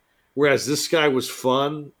generic, whereas this guy was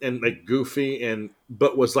fun and like goofy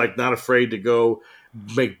but was like not afraid to go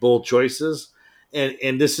make bold choices.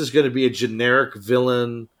 And this is going to be a generic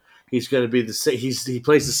villain. He's going to be the same. He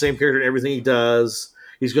plays the same character in everything he does.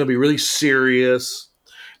 He's going to be really serious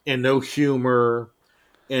and no humor.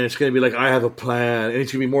 And it's going to be like, I have a plan. And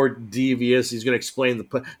it's going to be more devious. He's going to explain the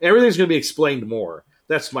plan. Everything's going to be explained more.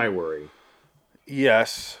 That's my worry.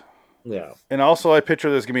 Yes. Yeah. And also, I picture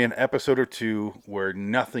there's going to be an episode or two where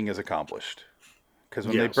nothing is accomplished. Because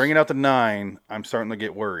when they bring it out to 9, I'm starting to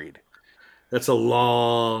get worried. That's a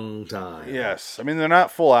long time. Yes. I mean, they're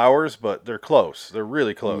not full hours, but they're close. They're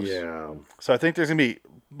really close. Yeah. So I think there's going to be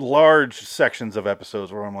large sections of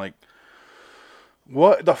episodes where I'm like,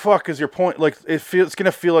 what the fuck is your point? Like, it's going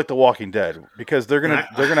to feel like The Walking Dead, because they're going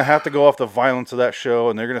to have to go off the violence of that show,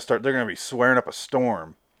 and they're going to be swearing up a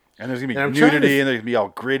storm. And there's going to be nudity, and they're going to be all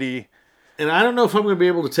gritty. And I don't know if I'm going to be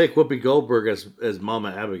able to take Whoopi Goldberg as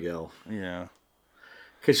Mama Abigail. Yeah.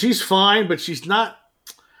 Because she's fine, but she's not.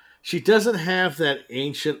 She doesn't have that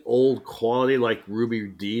ancient old quality like Ruby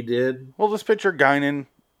Dee did. Well, just picture Guinan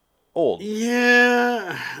old.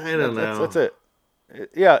 Yeah, I don't know. That's it.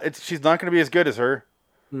 Yeah, she's not going to be as good as her.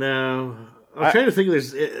 No. I'm trying to think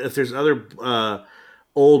if there's other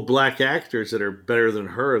old black actors that are better than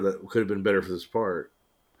her that could have been better for this part.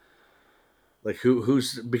 Like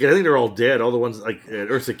who's, because I think they're all dead. All the ones like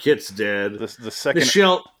Eartha Kitt's dead. The second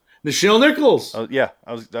Nichelle Nichols. Yeah,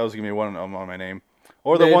 that was gonna be one on my name,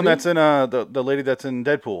 or the one that's in the lady that's in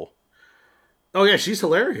Deadpool. Oh yeah, she's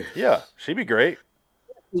hilarious. Yeah, she'd be great.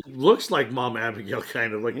 Looks like Mom Abigail,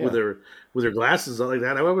 kind of like with her glasses on like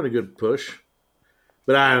that. I would have been a good push,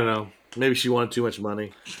 but I don't know. Maybe she wanted too much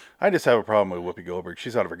money. I just have a problem with Whoopi Goldberg.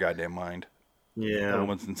 She's out of her goddamn mind. Yeah, that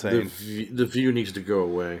woman's insane. The View needs to go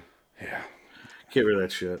away. Yeah, get rid of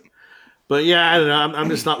that shit. But yeah, I don't know. I'm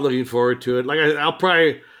just not looking forward to it. Like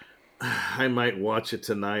I might watch it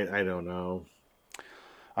tonight. I don't know.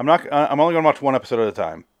 I'm only going to watch one episode at a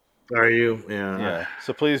time. Are you? Yeah. Yeah.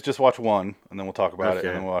 So please just watch one, and then we'll talk about it,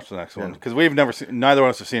 and then we'll watch the next one. Because we've never seen, neither of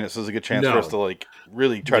us have seen it, so there's a good chance for us to like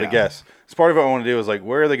really try to guess. It's part of what I want to do is like,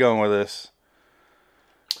 where are they going with this?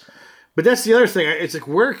 But that's the other thing. It's like,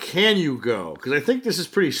 where can you go? Because I think this is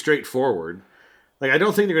pretty straightforward. Like, I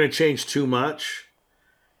don't think they're going to change too much.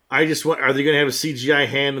 I just want, are they going to have a CGI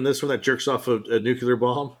hand in this one that jerks off a nuclear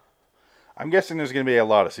bomb? I'm guessing there's going to be a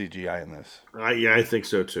lot of CGI in this. Yeah, I think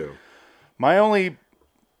so too. My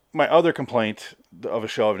other complaint of a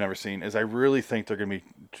show I've never seen is I really think they're going to be,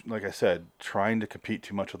 like I said, trying to compete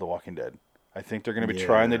too much with The Walking Dead. I think they're going to be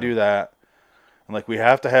trying to do that, and like we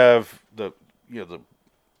have to have the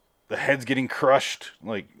heads getting crushed,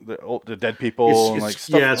 like the dead people, and like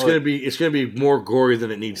stuff. Yeah, it's going to be more gory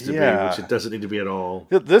than it needs to be, which it doesn't need to be at all.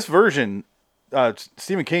 This version,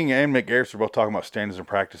 Stephen King and Mick Garris were both talking about standards and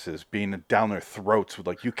practices being down their throats with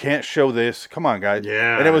like, you can't show this. Come on, guys.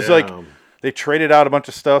 Yeah, and it was like they traded out a bunch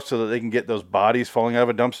of stuff so that they can get those bodies falling out of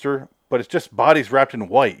a dumpster, but it's just bodies wrapped in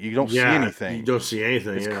white. You don't see anything. You don't see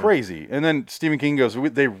anything. It's crazy. And then Stephen King goes,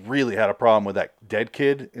 they really had a problem with that dead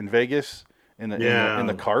kid in Vegas in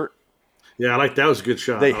the cart. Yeah, I like that. Was a good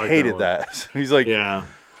shot. They hated that. He's like, yeah.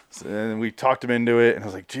 And we talked him into it, and I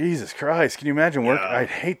was like, Jesus Christ, can you imagine work? I'd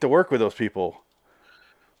hate to work with those people.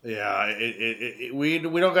 Yeah, we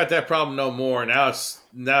don't got that problem no more. Now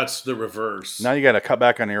it's the reverse. Now you got to cut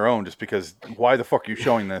back on your own just because. Why the fuck are you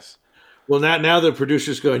showing this? Well, now the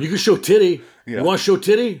producer's going, you can show titty. Yeah. You want to show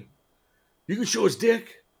titty? You can show his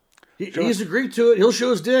dick. He's agreed to it. He'll show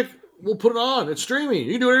his dick. We'll put it on. It's streaming.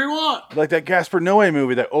 You can do whatever you want. Like that Gaspar Noé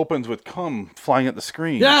movie that opens with cum flying at the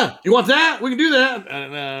screen. Yeah, you want that? We can do that.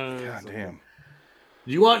 God damn.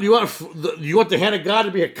 You want the hand of God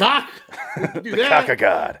to be a cock? We can do the that. cock of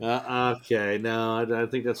God. Okay, no, I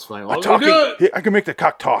think that's fine. I can make the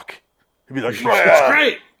cock talk. He'd be like, it's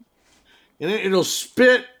great. And then it'll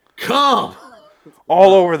spit cum.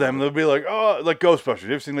 all over them. They'll be like, oh, like Ghostbusters.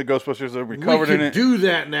 You've seen the Ghostbusters? They'll be We covered in can it. do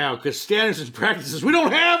that now because standards and practices. We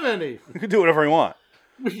don't have any. You can do whatever you want.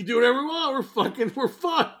 We can do whatever we want. We're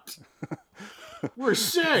fucked. We're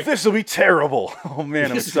sick. This will be terrible. Oh man,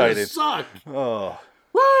 I'm This is gonna excited. suck. Oh,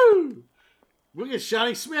 Woo! We'll get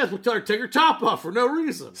Shiny Smith. We'll tell her to take her top off for no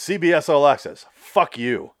reason. CBS All Access. Fuck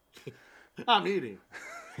you. I'm eating.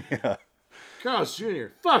 Yeah. Carlos Jr.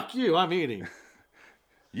 Fuck you. I'm eating.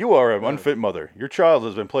 You are an unfit mother. Your child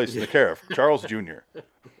has been placed in the care of Charles Jr.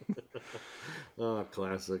 Oh,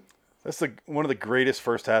 classic. That's one of the greatest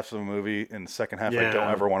first halves of a movie, and the second half I Yeah. don't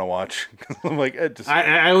ever want to watch. I'm like,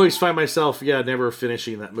 I always find myself, never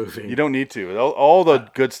finishing that movie. you don't need to. All the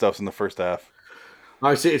good stuff's in the first half.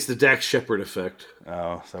 I say it's the Dax Shepard effect.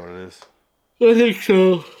 Oh, is that what it is? I think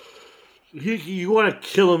so. You want to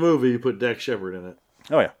kill a movie, you put Dax Shepard in it.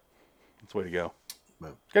 Oh yeah, that's the way to go.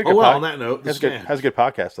 On that note, has a good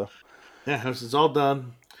podcast though. Yeah, it's all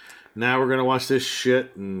done. Now we're gonna watch this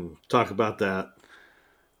shit and talk about that.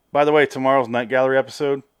 By the way, tomorrow's Night Gallery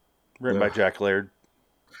episode written by Jack Laird.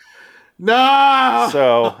 No.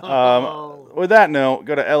 So, with that note,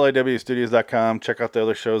 go to lawstudios.com. Check out the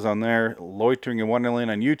other shows on there. Loitering in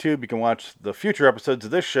Wonderland on YouTube. You can watch the future episodes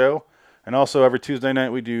of this show. And also, every Tuesday night,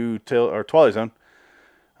 we do Twilight Zone,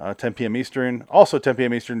 10 p.m. Eastern. Also 10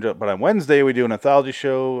 p.m. Eastern, but on Wednesday, we do an anthology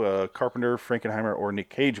show, Carpenter, Frankenheimer, or Nick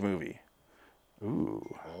Cage movie.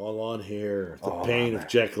 Ooh. All on here. The pain of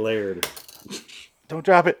Jack Laird. Don't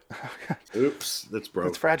drop it. Oops, that's broke.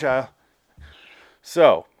 It's fragile.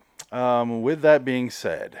 So, with that being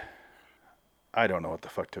said, I don't know what the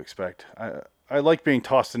fuck to expect. I like being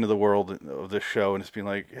tossed into the world of this show and just being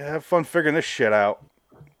like, yeah, have fun figuring this shit out.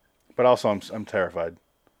 But also, I'm terrified.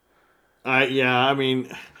 I think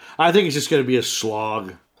it's just going to be a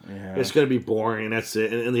slog. Yeah. It's going to be boring. That's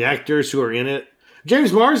it. And the actors who are in it,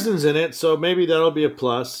 James Marsden's in it, so maybe that'll be a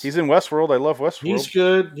plus. He's in Westworld. I love Westworld. He's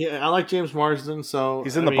good. Yeah, I like James Marsden. So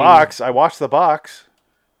he's in the box. I watched the box.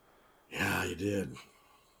 Yeah, you did.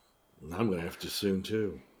 And I'm going to have to soon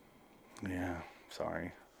too. Yeah,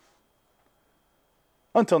 sorry.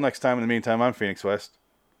 Until next time. In the meantime, I'm Phoenix West.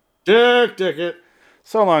 Dick it.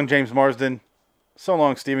 So long, James Marsden. So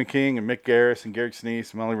long, Stephen King and Mick Garris and Garrick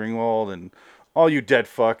Sneese, Molly Ringwald, and all you dead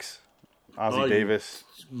fucks. Ozzie Davis.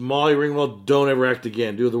 Molly Ringwald, don't ever act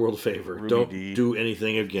again. Do the world a favor. Ruby Don't D. do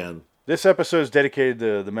anything again. This episode is dedicated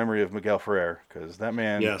to the memory of Miguel Ferrer, because that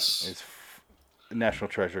man is a national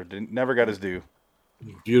treasure. Never got his due.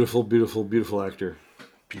 Beautiful, beautiful, beautiful actor.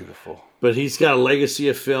 Beautiful. But he's got a legacy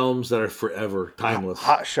of films that are forever, timeless.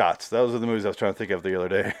 Hot Shots. Those are the movies I was trying to think of the other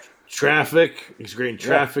day. Traffic. He's great in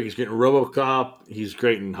Traffic. Yeah. He's great in RoboCop. He's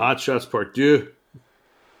great in Hot Shots Part 2.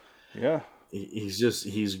 Yeah.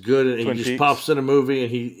 He's good. And Twin he just Peaks. pops in a movie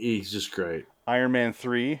and he's just great. Iron Man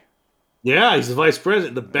 3. Yeah, he's the vice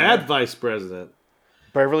president. The bad vice president.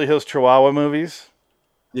 Beverly Hills Chihuahua movies.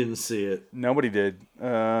 Didn't see it. Nobody did.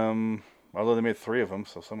 Although they made 3 of them,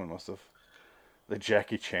 so someone must have. The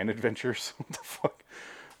Jackie Chan Adventures. What the fuck?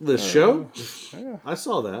 The show? Yeah. I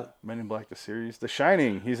saw that. Men in Black, the series. The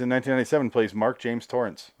Shining. He's in 1997. Plays Mark James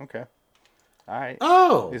Torrance. Okay. All right.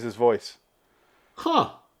 Oh. Is his voice. Huh.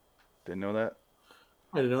 Didn't know that.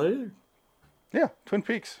 I didn't know that either. Yeah. Twin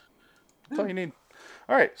Peaks. That's all you need.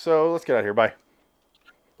 All right. So let's get out of here. Bye.